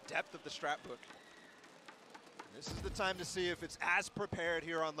and the depth of the strat book. And this is the time to see if it's as prepared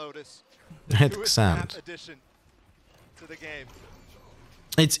here on Lotus. The Hit newest sand. map addition to the game.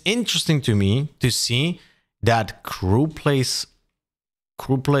 It's interesting to me to see that crew plays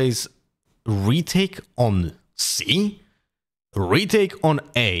retake on C, retake on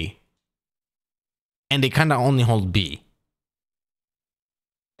A, and they kind of only hold B.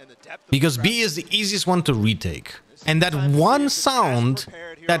 And the depth of Because the B is the easiest one to retake. And that one sound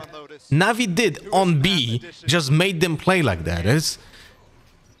that Navi did on B just made them play like that. It's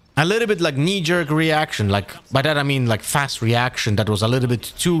a little bit like knee-jerk reaction. Like, by that I mean like fast reaction that was a little bit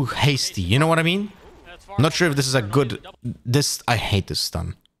too hasty. You know what I mean? Not sure if this is a good... I hate this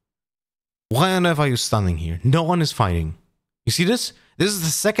stun. Why on earth are you stunning here? No one is fighting. You see this? This is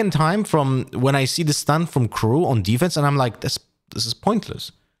the second time from when I see the stun from Crew on defense, and I'm like, this is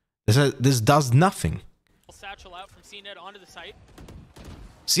pointless. This does nothing. Satchel out from CNET onto the site.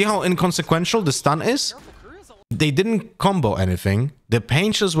 See how inconsequential the stun is? they didn't combo anything. The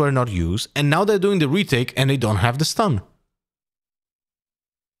painters were not used, and now they're doing the retake and they don't have the stun.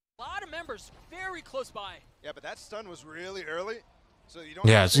 A lot of members very close by. Yeah, but that stun was really early. So you don't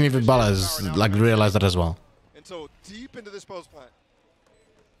Yeah, Significant Bala has like realized that as well. Until deep into this post plant.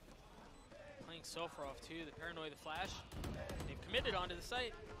 Playing so far off too, the Paranoid, the Flash. They've committed onto the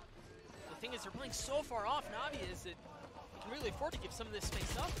site. The thing is, they're playing so far off Navi is that they can really afford to give some of this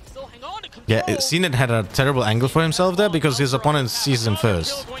space up. Still hang on to control. Yeah, CNET had a terrible angle for himself there because his opponent sees him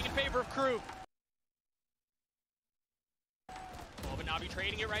first. Going in favor of Crew. Oh, but Navi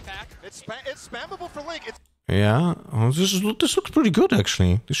trading it right back. It's spammable for Link. It's Yeah, oh, this looks pretty good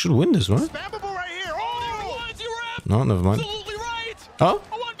actually. They should win this, right? spammable right here. Oh! No, never mind. Absolutely right. Oh?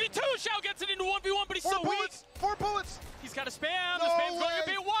 A 1v2. Shao gets it into 1v1, but he's so weak. 4 bullets. He's got to spam. No The spam's going a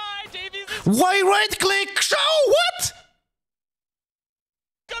way. bit wide. Davies is Why right click? Show what?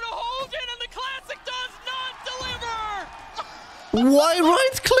 gonna hold it, and the classic does not deliver. Why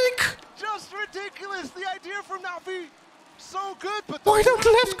right click? Just ridiculous. The idea from Navi. So good, but Why don't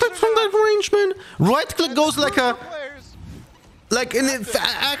left click from that range, man? Right click goes like a like in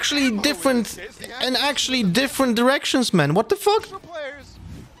actually different directions, man. What the fuck?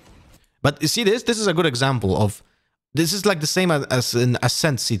 But you see this? This is a good example of this is like the same as an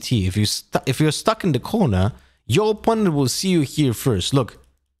Ascent CT. If you're stuck in the corner, your opponent will see you here first. Look,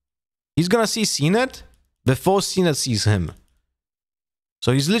 he's gonna see CNET before CNET sees him.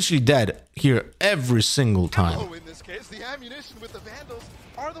 So he's literally dead here every single time. Oh, in this case, the ammunition with the Vandals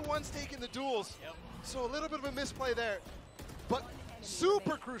are the ones taking the duels. Yep. So a little bit of a misplay there, but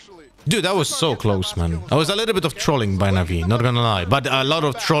super crucially. Dude, that was so close, man. That was a little bit of trolling by Navi, not gonna lie, but a lot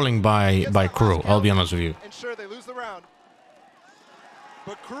of trolling by Crew. I'll be honest with you. Ensure they lose the round,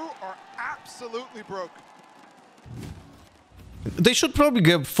 but Crew are absolutely broke. They should probably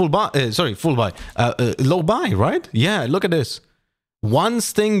get full buy. Low buy, right? Yeah, look at this. One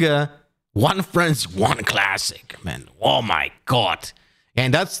Stinger, one Frenzy, one Classic, man. Oh my god.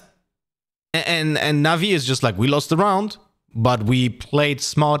 And that's and Navi is just like, we lost the round, but we played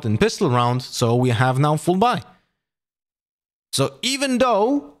smart in pistol round, so we have now full buy. So even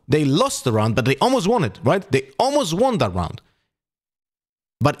though they lost the round, but they almost won it, right? They almost won that round.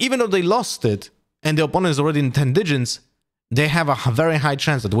 But even though they lost it, and the opponent is already in 10 digits, they have a very high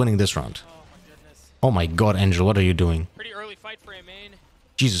chance at winning this round. Oh my goodness. Oh my god, Angel, what are you doing? Pretty early fight for him, main.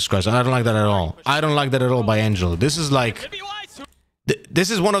 Jesus Christ, I don't like that at all. I don't like that at all by Angel. This is like... This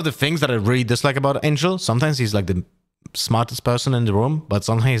is one of the things that I really dislike about Angel. Sometimes he's like the smartest person in the room, but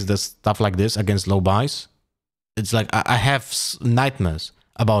sometimes he does stuff like this against low buys. It's like, I have nightmares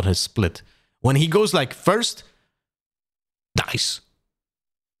about his split. When he goes like first, dice.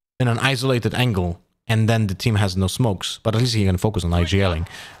 In an isolated angle, and then the team has no smokes. But at least he can focus on IGLing.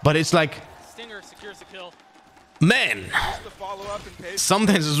 But it's like... Stinger secures the kill. Man!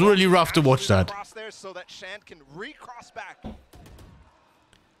 Sometimes it's really rough to watch that. So that Shant can recross back.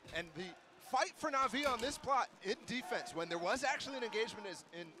 And the fight for Navi on this plot in defense, when there was actually an engagement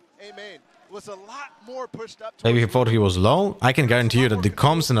in A main, was a lot more pushed up. Maybe he thought he was low. I can guarantee you that the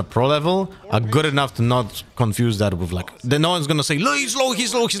comms in a pro level are good enough to not confuse that with like... Then no one's gonna say, "Look, he's low,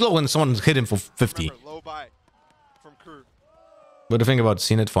 he's low, he's low," when someone hit him for 50. Remember, low buy from Crew. What do you think about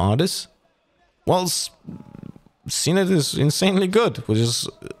CNET for artists? Well, CNET is insanely good, which is...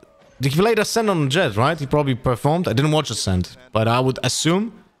 He played Ascent on Jet, right? He probably performed. I didn't watch Ascent, but I would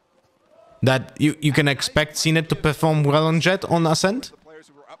assume that you can expect CNET to perform well on Jet on Ascent.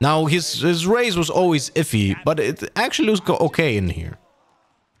 Now, his raise was always iffy, but it actually looks okay in here.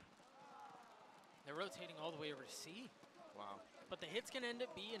 They're rotating all the way over to C. Wow. But the hits can end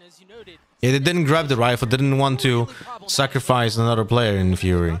up B, and as you noted... Yeah, they didn't grab the rifle, didn't want to sacrifice another player in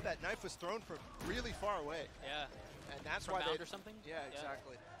Fury. That knife was thrown from really far away. Yeah. And that's From why bound they... or something? Yeah,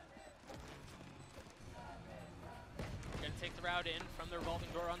 exactly. We're going to take the route in from the revolving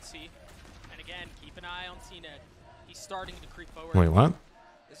door on C. And again, keep an eye on CNET. He's starting to creep forward. Wait, what?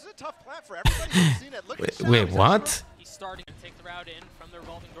 This is a tough plant for everybody who's seen it. Look at Wait, what? He's starting to take the route in from the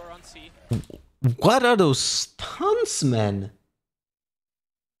revolving door on C. What are those stunts, man?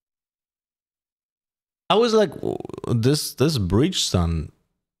 I was like, this breach stun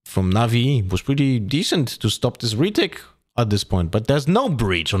from Navi was pretty decent to stop this retake at this point, but there's no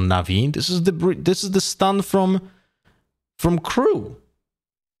breach on Navi. This is the stun from Crew.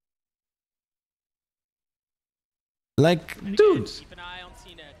 Like, dude. Keep an eye on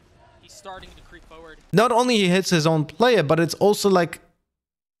CNET. He's starting to creep forward. Not only he hits his own player, but it's also like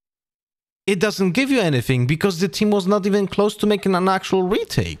it doesn't give you anything because the team was not even close to making an actual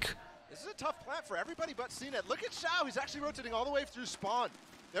retake. This is a tough plant for everybody but CNET. Look at Shao. He's actually rotating all the way through spawn.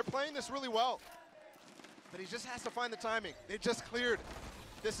 They're playing this really well. but he just has to find the timing. They just cleared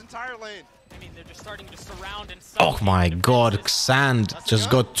this entire lane. I mean, they're just starting to surround and Oh my god, Xand just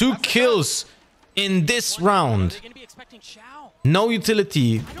got 2 kills in this round. They're gonna be expecting Xiao. No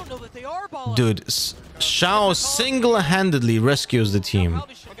utility. I don't know that they are, Bala. Dude, Xiao single-handedly rescues the team.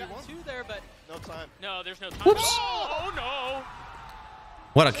 Probably should have gotten 2 there, but No time. no, there's no time. Whoops. Oh no!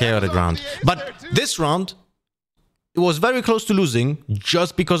 What a chaotic round. But this round, it was very close to losing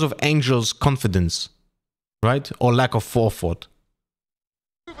just because of Angel's confidence, right? Or lack of forethought.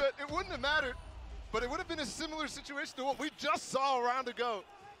 But it wouldn't have mattered. But it would have been a similar situation to what we just saw a round ago,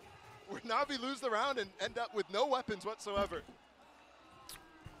 where Navi lose the round and end up with no weapons whatsoever.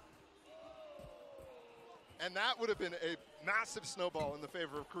 And that would have been a massive snowball in the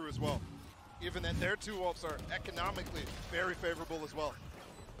favor of Crew as well, given that their 2 ults are economically very favorable as well.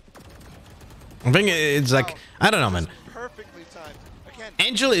 I think it's like, I don't know, man. Perfectly timed. Again,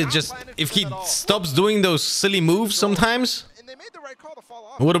 Angel is just, if he stops doing those silly moves sometimes, and they made the right call to fall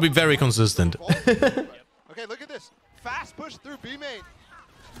off. it would be very consistent. Okay, look at this. Fast push through B main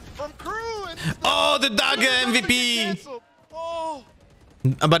from Crew. And Oh, the Dagger MVP! canceled. Oh,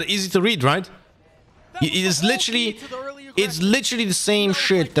 But easy to read, right? It is literally, it's literally the same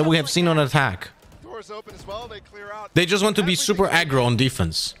shit that we have seen on attack. doors open as well. They clear out. They just want to be super aggro on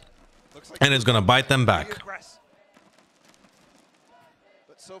defense. Looks like And it's gonna bite them back.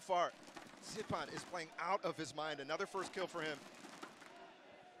 But so far, Zipan is playing out of his mind. Another first kill for him.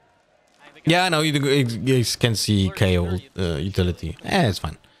 Yeah, I know, you can see KO utility. It's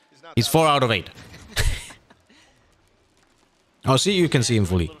fine. He's 4 out of 8. Oh, see, you can see him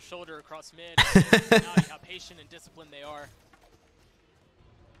fully. Little shoulder across mid. Now how patient and disciplined they are.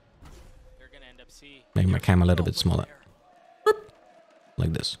 They're gonna end up C. Make my cam a little bit smaller.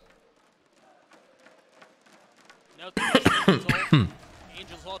 Like this. No, Angel's ult.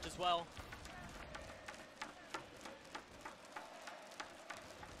 Angel's ult as well.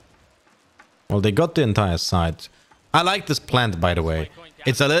 Well, they got the entire side. I like this plant, by the way.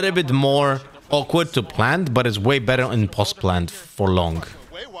 It's a little bit more awkward to plant, but it's way better in post-plant for long.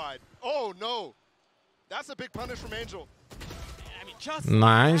 Way wide. Oh, no. That's a big punish from Angel. I mean, just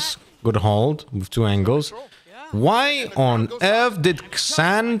Nice. Good hold with 2 angles. Why on earth did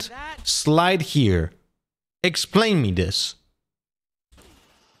Xand slide here? Explain me this.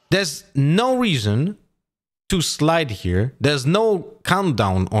 There's no reason to slide here. There's no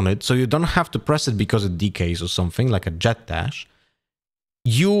countdown on it, so you don't have to press it because it decays or something, like a jet dash.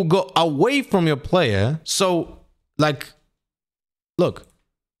 You go away from your player, so, like, look.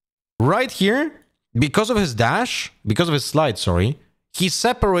 Right here, because of his dash, because of his slide, sorry, he's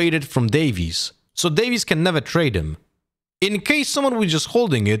separated from Davies. So Davies can never trade him. In case someone was just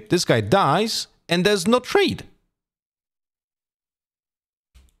holding it, this guy dies, and there's no trade.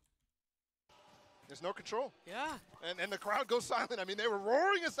 There's no control. yeah. And the crowd goes silent. I mean, they were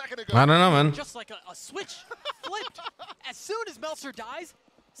roaring a second ago. I don't know, man. Just like a switch flipped. As soon as Meltzer dies.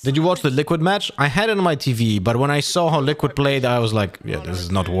 Did you watch the Liquid match? I had it on my TV, but when I saw how Liquid played, I was like, yeah, this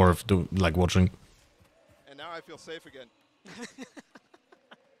is not worth watching. And now I feel safe again. We're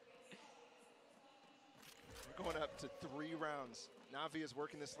going up to 3 rounds. Navi is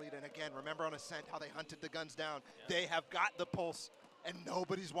working this lead. And again, remember on Ascent how they hunted the guns down. Yeah. They have got the pulse, and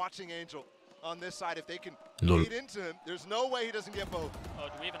nobody's watching Angel. On this side, if they can lead into him, there's no way he doesn't get both. Oh,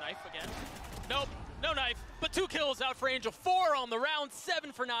 do we have a knife again? Nope, no knife. But 2 kills out for Angel. 4 on the round,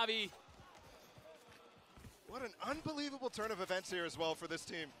 7 for Navi. What an unbelievable turn of events here as well for this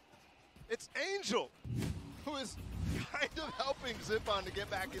team. It's Angel who is kind of helping Zipan to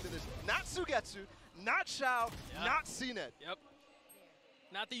get back into this. Not Sugetsu, not Xiao, not CNED. Yep.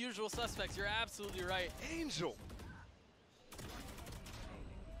 Not the usual suspects. You're absolutely right. Angel.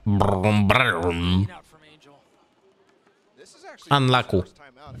 Out from Angel. This is actually Unlucky. the first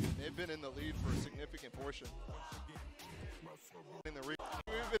time out. I mean, they've been in the lead for a significant portion. In the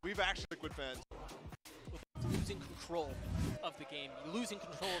we've actually Liquid fans. Losing control of the game, losing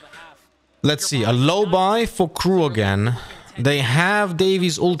control of the half. Let's see, a low buy for Crew again. They have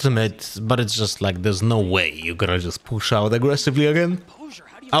Davies' ultimate, but it's just like there's no way you're gonna just push out aggressively again.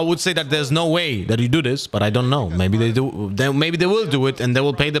 I would say that there's no way that you do this, but I don't know. Maybe they do. Maybe they will do it, and they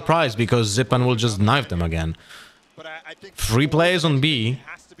will pay the price because Zipan will just knife them again. 3 players on B.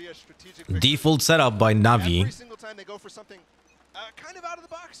 Default setup by Navi. Every single time they go for something kind of out of the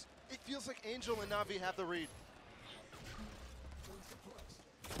box, it feels like Angel and Navi have the read.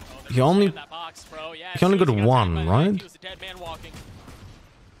 He only got 1, right? He was a dead man walking.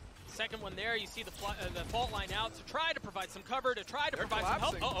 Second one there, you see the fault line out to try to provide some cover, to try to provide some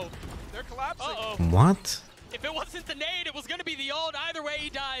help. Uh-oh. They're collapsing. Uh-oh. What? If it wasn't the nade, it was going to be the ult. Either way, he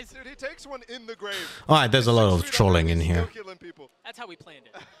dies. Dude, he takes one in the grave. Alright, there's a lot of trolling in here. That's how we planned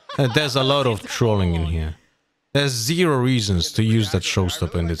it. There's a lot of trolling in here. There's zero reasons to use that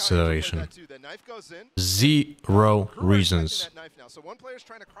showstopper in this situation. Zero reasons.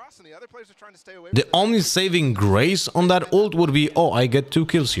 The only saving grace on that ult would be, oh, I get 2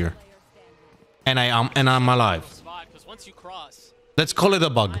 kills here. And I'm alive. Let's call it a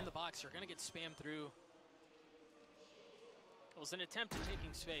bug. You're going to get spammed through. It was an attempt at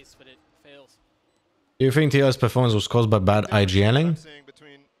taking space, but it fails. Do you think TL's performance was caused by bad IGLing?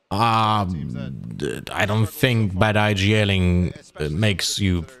 I don't think bad IGLing makes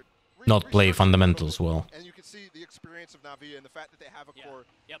you not play fundamentals well. And you can see the experience of NAVI and the fact that they have a core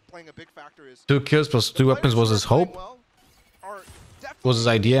playing a big factor is 2 kills plus 2 weapons was his hope? Was his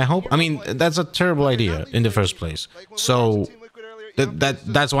idea hope? I mean, that's a terrible idea in the first place. So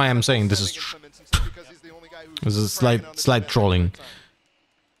that's why I'm saying this is slight trolling.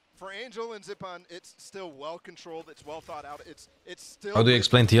 Angel and Zipan, it's still well controlled, it's well thought out, it's still... How do you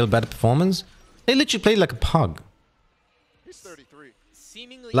explain TL bad performance? They literally played like a pug. He's 33.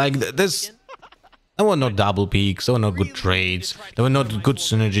 Like, there were no double peaks, there were no good trades, there were not good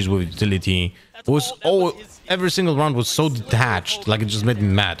synergies with utility. It was all, every single round was so detached, like it just made me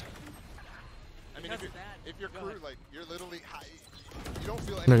mad. I mean, if you're crew, like, you're literally high, you don't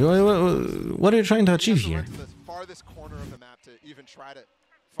feel... What are you trying to achieve here? The farthest corner of the map to even try to...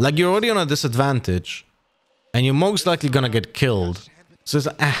 Like, you're already on a disadvantage, and you're most likely gonna get killed. So it's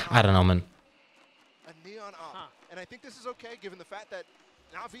I don't know, man. A neon up. And I think this is okay, given the fact that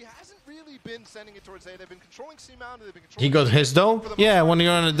NAVI hasn't really been sending it towards A. They've been controlling C-Mount, they've been controlling... He got his, though? Yeah, when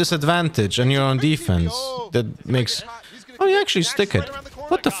you're on a disadvantage, and you're on defense. That makes... Oh, you actually stick it.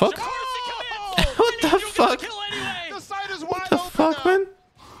 What the fuck? What the fuck? What the fuck, man?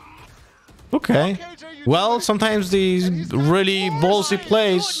 Okay. Well, sometimes these really ballsy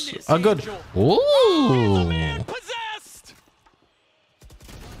plays are good. Ooh.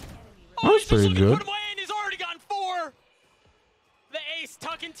 That's pretty good.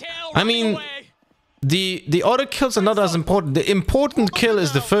 I mean, the other kills are not as important. The important kill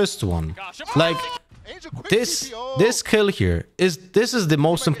is the first one. Like, this kill here is the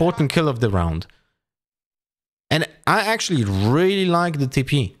most important kill of the round. And I actually really like the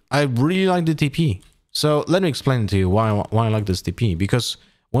TP. I really like the TP. So let me explain to you why I like this TP. Because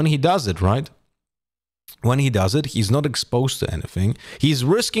when he does it, right? When he does it, he's not exposed to anything. He's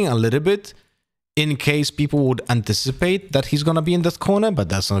risking a little bit in case people would anticipate that he's going to be in that corner. But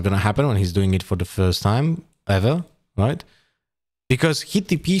that's not going to happen when he's doing it for the first time ever, right? Because he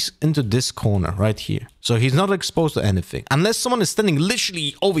TPs into this corner right here. So he's not exposed to anything. Unless someone is standing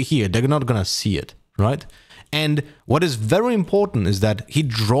literally over here, they're not going to see it, right? And what is very important is that he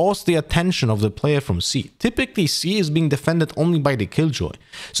draws the attention of the player from C. Typically, C is being defended only by the Killjoy.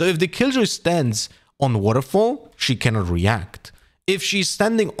 So if the Killjoy stands on Waterfall, she cannot react. If she's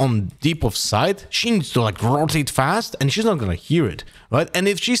standing on deep of sight, she needs to like rotate fast and she's not going to hear it, right? And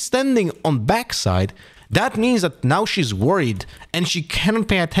if she's standing on backside, that means that now she's worried and she cannot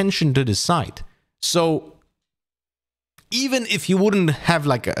pay attention to the side. So even if you wouldn't have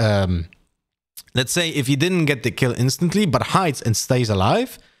like... let's say if he didn't get the kill instantly, but hides and stays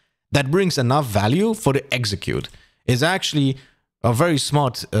alive, that brings enough value for the execute. It's actually a very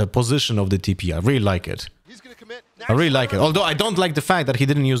smart position of the TP. I really like it. I really like it. Although I don't like the fact that he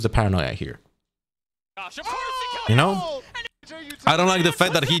didn't use the paranoia here. You know? I don't like the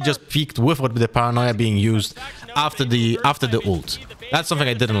fact that he just peeked with the paranoia being used after the ult. That's something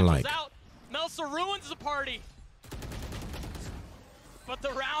I didn't like. Melsa ruins the party. But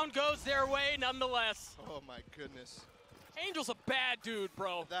the round goes their way nonetheless. Oh my goodness. Angel's a bad dude,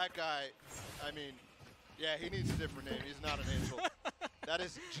 bro. That guy, I mean, yeah, he needs a different name. He's not an angel. That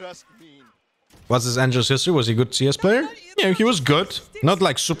is just mean. What's his Angel's history? Was he a good CS player? Yeah, he was good. Not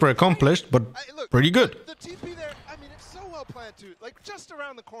like super accomplished, but pretty good. The TP there, I mean, it's so well planned too. Like just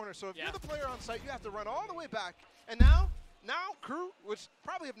around the corner. So if you're the player on site, you have to run all the way back. And now crew, which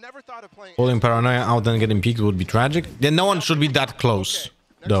probably have never thought of playing... Holding paranoia out and getting peeked would be tragic. Then no one should be that close,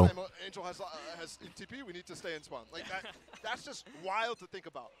 though. Next time Angel has TP, we need to stay in spawn. Like that's just wild to think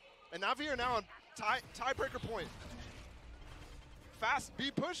about. And NAVI are now on tiebreaker point. Fast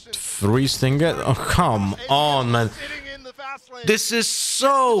B push. 3 stinger? Oh, come on, man. This is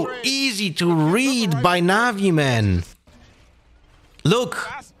so easy to read by NAVI, man. Look,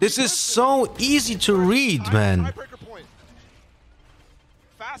 this is so easy to read, man.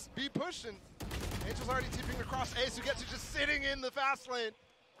 Fast B push, and Angel's already TPing across Ace, who gets just sitting in the fast lane.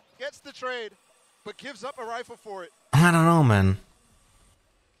 Gets the trade, but gives up a rifle for it. I don't know, man.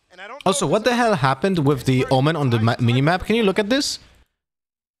 And I don't know Also, if what the there's hell enough happened with the Omen on the minimap? Can you look at this?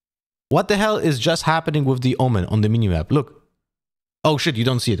 What the hell is just happening with the Omen on the minimap? Look. Oh shit, you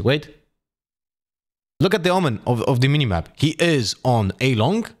don't see it. Wait. Look at the Omen of the minimap. He is on A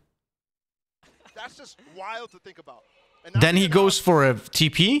long. That's just wild to think about. And Then he goes for a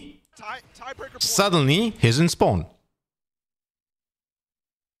TP. tiebreaker point. Suddenly, he's in spawn.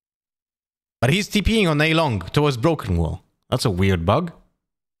 But he's TPing on A long towards Broken Wall. That's a weird bug.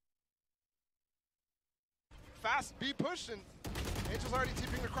 Fast B push, and Angel's already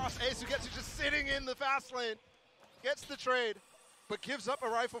TPing across Ace, who gets you just sitting in the fast lane. Gets the trade, but gives up a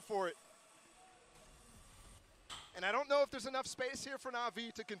rifle for it. And I don't know if there's enough space here for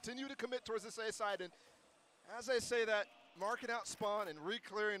NAVI to continue to commit towards this A side. And as I say that, marking out spawn and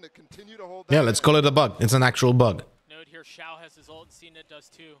re-clearing to continue to hold that. Yeah, let's call it a bug. It's an actual bug. Note here, Shao has his ult, and CNET does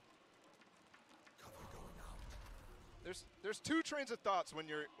too. There's two trains of thoughts when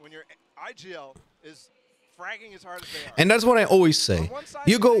your IGL is fragging as hard as they are. And that's what I always say.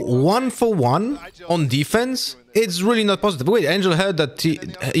 You go 1-for-1 on defense, it's really not positive. Wait, Angel heard that...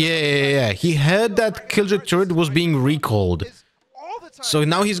 Yeah. He heard that Killjoy turret was being recalled. So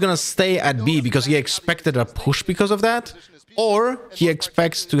now he's gonna stay at B because he expected a push because of that. Or he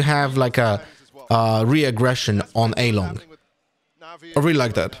expects to have like a re-aggression on A long. I really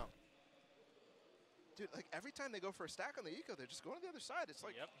like that. Dude, like every time they go for a stack on the eco, they're just going to the other side. It's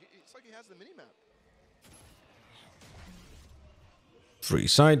like he has the mini-map. Free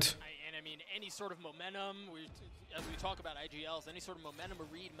side. And I mean, any sort of momentum, as we talk about IGLs, any sort of momentum or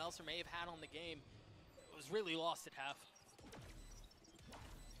read Meltzer may have had on the game was really lost at half.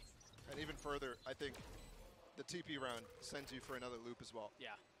 And even further, I think the TP round sends you for another loop as well. Yeah.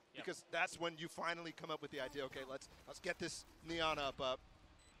 Yep. Because that's when you finally come up with the idea, okay, let's get this Neon up.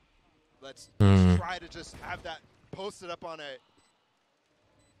 Let's try to just have that posted up on A.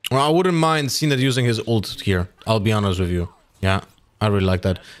 Well, I wouldn't mind seeing that using his ult here. I'll be honest with you. Yeah, I really like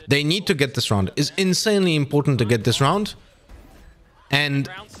that. They need to get this round. It's insanely important to get this round. And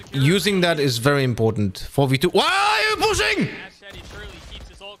using that is very important. 4v2. Why are you pushing? He surely keeps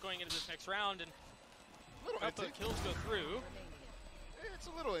his ult going into this next round, and a couple of kills go through. It's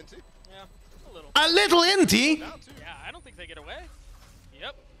a little inty. Yeah, a little. A little inty? Yeah, I don't think they get away.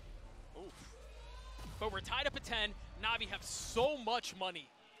 Yep. Oof. But we're tied up at 10. NAVI have so much money.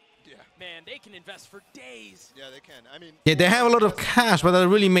 Yeah. Man, they can invest for days. Yeah, they can. I mean... Yeah, they have a lot of cash, but that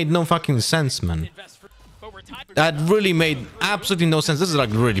really made no fucking sense, man. That really made absolutely no sense. This is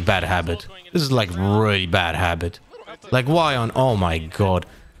like really bad habit. This is like really bad habit. Like, why on... Oh my god.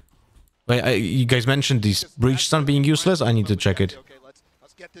 Wait, you guys mentioned this breach stun being useless? I need to check it. Okay,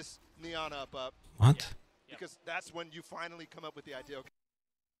 let's get this Neon up. What? Because that's when you finally come up with the idea. Okay,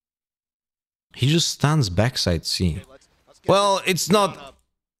 He just stands backside C. Well, it's not...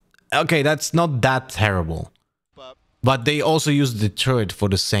 Okay, that's not that terrible. But they also use the turret for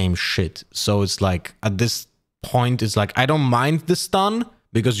the same shit. So it's like, at this point, it's like, I don't mind the stun,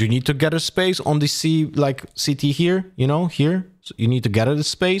 because you need to gather space on the C, like CT here, you know, here. So you need to gather the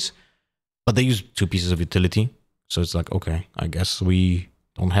space. But they use 2 pieces of utility. So it's like, okay, I guess we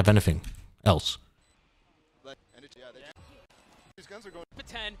don't have anything else.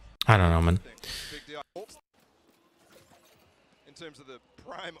 I don't know, man. In terms of the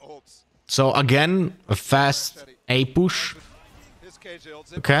prime ults. So again, a fast A push.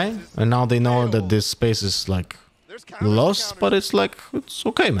 Okay, and now they know that this space is like lost, but it's like, it's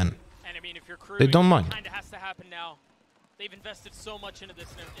okay, man. And I mean, if you're crew, They don't mind. it kind of has to happen now. They've invested so much into this.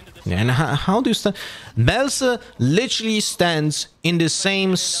 Yeah, and how do you stand? Meltzer literally stands in the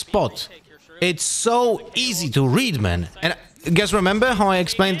same spot. It's so easy to read, man. And you guys remember how I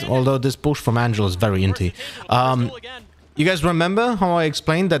explained, although this push from Angel is very inty. You guys remember how I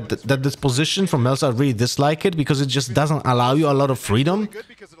explained that this position from Meltzer, I really dislike it because it just doesn't allow you a lot of freedom?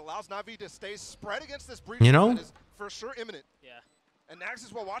 You know? For sure imminent. Yeah. And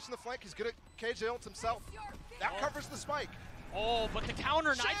Naxx, while watching the flank, he's good at KJ ult himself. That covers the spike. Oh, but the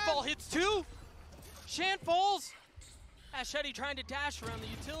counter Nightfall hits too. Shan falls. Ashetti trying to dash around the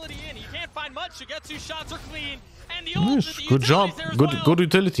utility and he can't find much. Shigetsu's shots are clean. And the ult Yes, good job. Good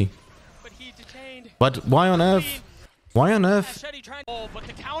utility. But he detained. But why on earth? Why on earth? Oh, but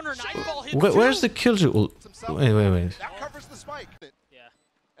the counter Nightfall hits Where's the Killjoy ult? Wait. That covers the spike. Yeah.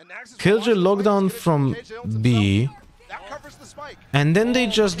 And Killjoy lockdown from B. That covers the spike. And then they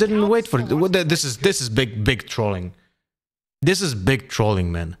just didn't wait for it. This is big trolling. This is big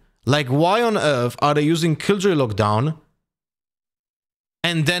trolling, man. Like, why on earth are they using Killjoy lockdown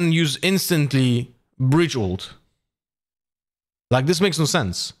and then use instantly breach ult? Like, this makes no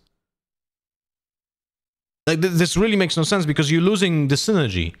sense. Like, this really makes no sense because you're losing the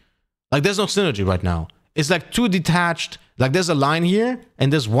synergy. Like, there's no synergy right now. It's like two detached, like there's a line here,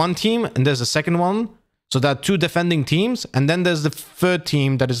 and there's one team, and there's a second one. So there are two defending teams, and then there's the third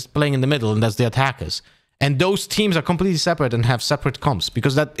team that is playing in the middle, and that's the attackers. And those teams are completely separate and have separate comps,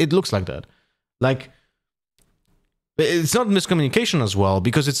 because that it looks like that. Like, it's not miscommunication as well,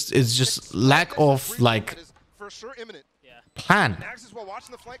 because it's just lack of, like, plan.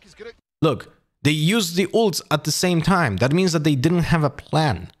 Look, they used the ults at the same time. That means that they didn't have a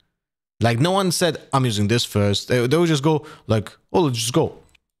plan. Like, no one said, I'm using this first. They would just go, like, oh, let's just go.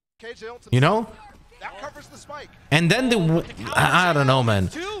 You know? And then I don't know,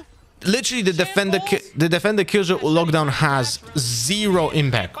 man. Literally, the defender killjoy lockdown has zero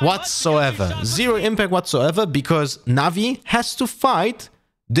impact whatsoever. Zero impact whatsoever, because Navi has to fight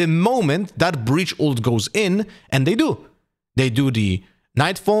the moment that breach ult goes in, and they do. They do the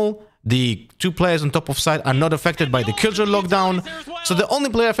Nightfall. The two players on top of side are not affected by the killjoy lockdown. So the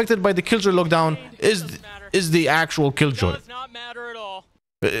only player affected by the killjoy lockdown is the actual killjoy.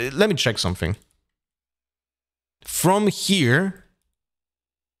 Let me check something. From here,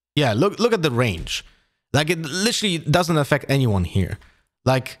 yeah, look at the range. Like, it literally doesn't affect anyone here.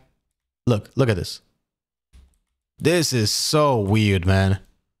 Like, look at this. This is so weird, man.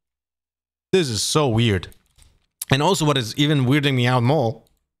 This is so weird. And also, what is even weirding me out more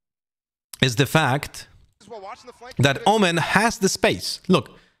is the fact that Omen has the space.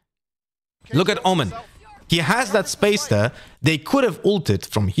 Look at Omen. He has that space there. They could have ulted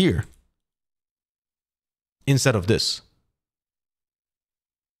from here instead of this.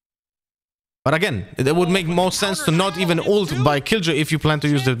 But again, it would make more sense to not even ult by Killjoy if you plan to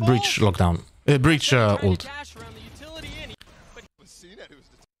use the breach lockdown, breach ult.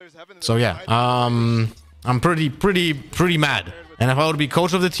 So yeah, I'm pretty mad. And if I would be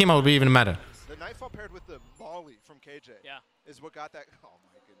coach of the team, I would be even madder. The Nightfall paired with the Molly from KJ is what got that. Oh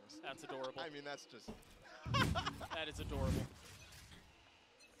my goodness. That's adorable. I mean, that's just... That is adorable.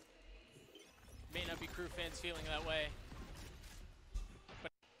 May not be crew fans feeling that way.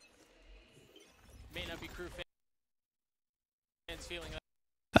 But may not be crew fans feeling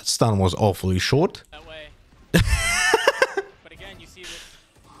that stun was awfully short. That way. But again, you see this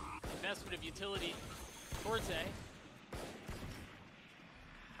investment of utility towards A.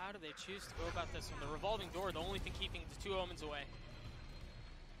 How do they choose to go about this one? The revolving door, the only thing keeping the two Omens away.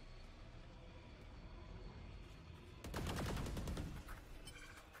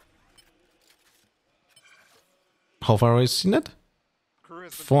 How far away is CNET?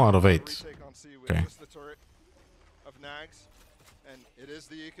 4 out of 8. Okay. Of Nags, and it is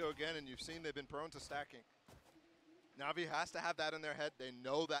the eco again, and you've seen they've been prone to stacking. Navi has to have that in their head. They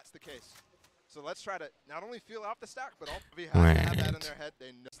know that's the case. So let's try to not only feel out the stack, but also has to have that in their head.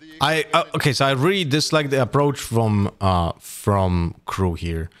 They know okay, so I really dislike the approach from Crew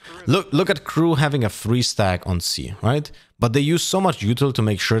here. Look at Crew having a free stack on C, right? But they use so much util to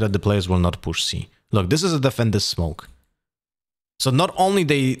make sure that the players will not push C. Look, this is a defender's smoke. So not only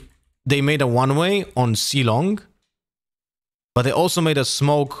they made a one-way on C long, but they also made a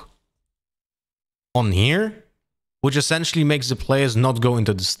smoke on here, which essentially makes the players not go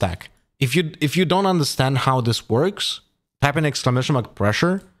into the stack. If you don't understand how this works, type in !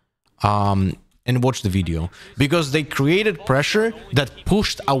 pressure and watch the video, because they created pressure that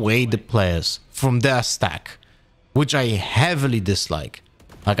pushed away the players from their stack, which I heavily dislike.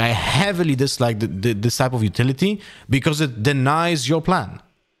 Like, I heavily dislike this type of utility because it denies your plan.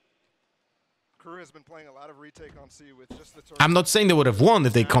 Crew has been playing a lot of retake on C with just the I'm not saying they would have won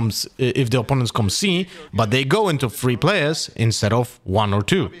if the opponents come C, but they go into 3 players instead of 1 or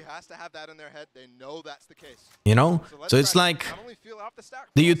 2. You know? So it's like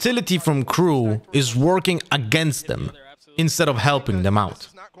the utility from Crew is working against them instead of helping them out.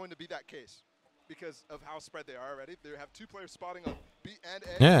 It's not going to be that case because of how spread they are already. They have 2 players spotting on B and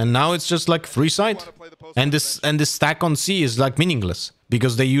A. Yeah, and now it's just like free side. And this stack on C is like meaningless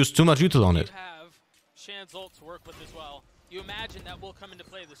because they use too much util on it. Shan's ult to work with as well. You imagine that will come into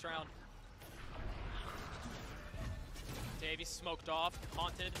play this round. Davey smoked off,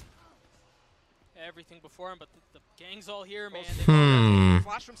 haunted. Everything before him, but the gang's all here, man.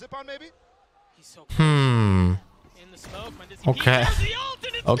 Flash from Zip on, maybe? He's so close. In the smoke, when does he okay. the ult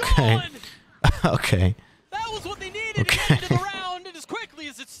and it's gone! Okay. That was what they needed to get into the round, and as quickly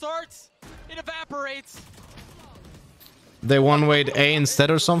as it starts, it evaporates. They one-wayed A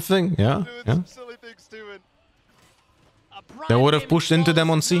instead or something? Yeah. Yeah. They would have pushed into them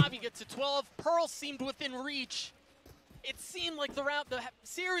on C. Gets to 12. Pearl seemed within reach. It seemed like the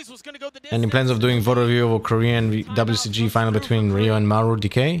series was going to go the distance. Any plans of doing VoD review of a Korean WCG final between Rio and Maru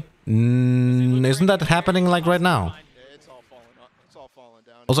DK? Isn't that happening like right now? Yeah, it's all falling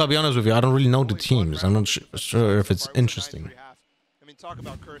down. Also, I'll be honest with you, I don't really know the teams. I'm not sure if it's interesting. I mean, talk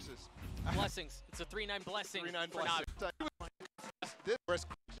about curses. Blessings. It's a 3-9 blessing 3-9 for Navi.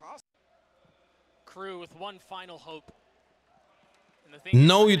 blessings. Crew with one final hope. And the thing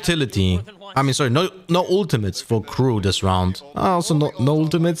No is, utility. more than once. I mean, sorry, no ultimates for crew this round. Also, no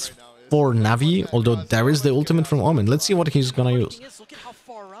ultimates for Navi, although there is the ultimate from Omen. Let's see what he's gonna use. Look at how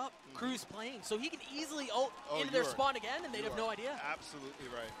far up Crew's playing, so he can easily ult into their spawn again, and they'd have no idea. Absolutely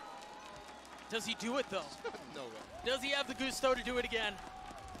right. Does he do it though? No way. Does he have the gusto to do it again?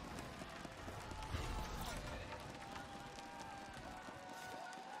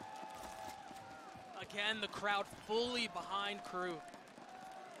 Again, the crowd fully behind Crew.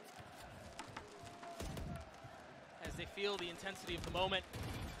 As they feel the intensity of the moment.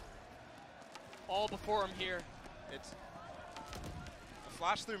 All before him here. It's a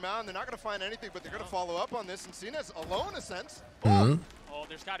flash through mound. They're not going to find anything, but they're going to follow up on this. And Cena's alone in a sense. Mm-hmm. Oh,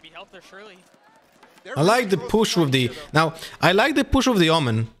 there's got to be help there, surely. I like the push with the... Now, I like the push of the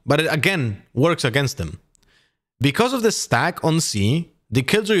Omen, but it again works against them. Because of the stack on C, the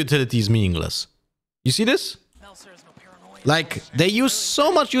Killjoy utility is meaningless. You see this? Like, they use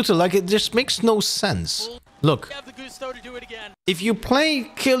so much utility, like it just makes no sense. Look, if you play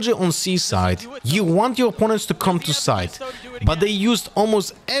Killjoy on C side, you want your opponents to come to side. But they used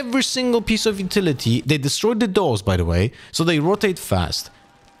almost every single piece of utility. They destroyed the doors, by the way, so they rotate fast.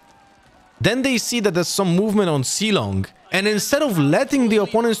 Then they see that there's some movement on C-Long, and instead of letting the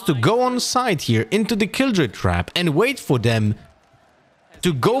opponents to go on side here into the Killjoy trap and wait for them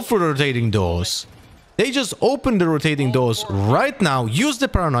to go for the rotating doors, they just open the rotating doors right now, use the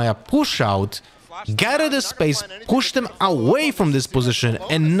paranoia, push out, gather the space, push them away from this position,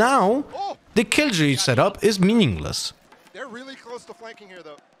 and now the Killjoy setup is meaningless. They're really close to flanking here,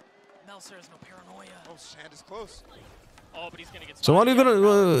 though. Melser has no paranoia. Oh, Shand is close. Oh, but he's gonna get So what are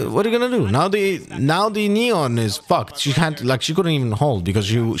you gonna do? Now the Neon is fucked. She had she couldn't even hold because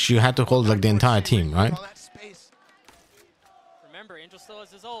she had to hold like the entire team, right? Remember, Angel still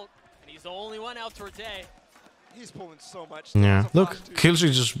has his ult, and he's the only one out towards A. He's pulling so much. Yeah, look, Killjoy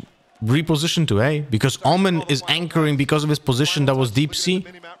just repositioned to A because Omen is anchoring because of his position that was deep C.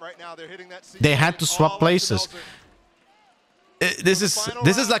 They had to swap places. This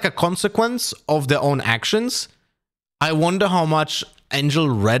is like a consequence of their own actions. I wonder how much Angel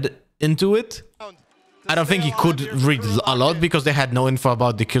read into it. I don't think he could read a lot because they had no info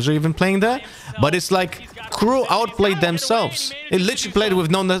about the Killjoy even playing there. But it's like Crew outplayed themselves. It literally played with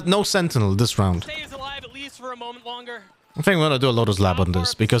no Sentinel this round. I think we're gonna do a Lotus Lab on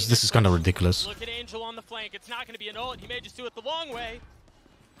this because this is kind of ridiculous. Look at Angel on the flank. It's not gonna be an ult. He may just do it the long way.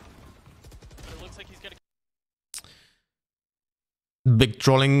 But it looks like he's gonna. Big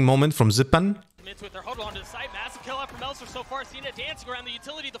trolling moment from Zipan. With their huddle onto the side. Massive kill out from Melser so far. Cena dancing around the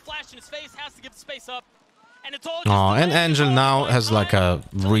utility. The flash in his face has to give the space up. And it's all and Angel now has like a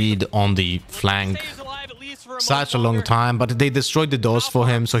read on the flank. Such a long time, but they destroyed the doors for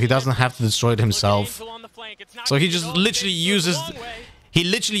him, so he doesn't have to destroy it himself. So he just literally uses... He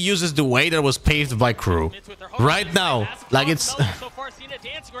literally uses the way that was paved by Crew. Right now. Like it's... So far, Cena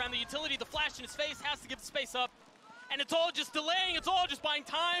dancing around the utility. The flash in his face has to give the space up. And it's all just delaying. It's all just buying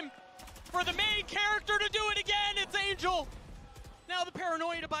time for the main character to do it again. It's Angel. Now the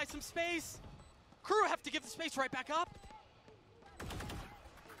paranoia to buy some space. Crew have to give the space right back up.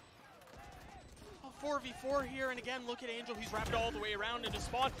 4v4 here, and again, look at Angel. He's wrapped all the way around into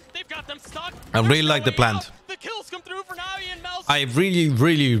spawn. They've got them stuck. I really like the plant. The kills come through for Navi and Melser. I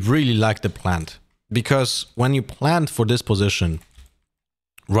really like the plant. Because when you plant for this position,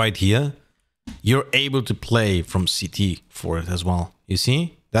 right here, you're able to play from CT for it as well. You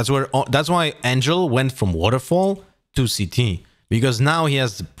see? That's why Angel went from Waterfall to CT. Because now he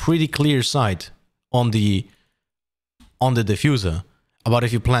has a pretty clear sight on the diffuser. But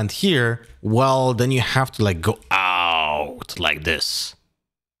if you plant here, well, then you have to like go out like this,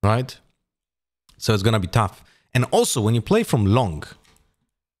 right? So it's gonna be tough. And also, when you play from long,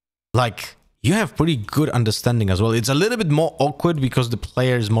 like you have pretty good understanding as well. It's a little bit more awkward because the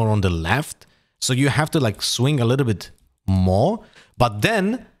player is more on the left, so you have to like swing a little bit more. But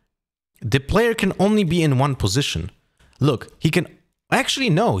then the player can only be in one position. Look, he can actually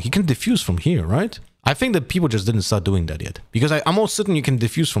no, he can diffuse from here, right? I think that people just didn't start doing that yet. Because I'm almost certain you can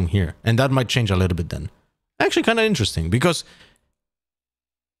diffuse from here. And that might change a little bit then. Actually kind of interesting. Because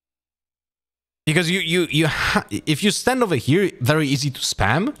if you stand over here, very easy to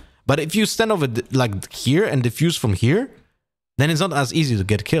spam. But if you stand over like here and diffuse from here, then it's not as easy to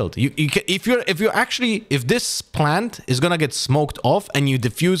get killed. If this plant is gonna get smoked off and you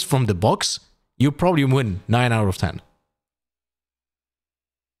defuse from the box, you probably win 9 out of 10.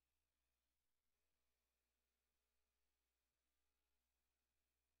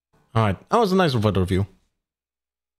 All right, that was a nice VoD review.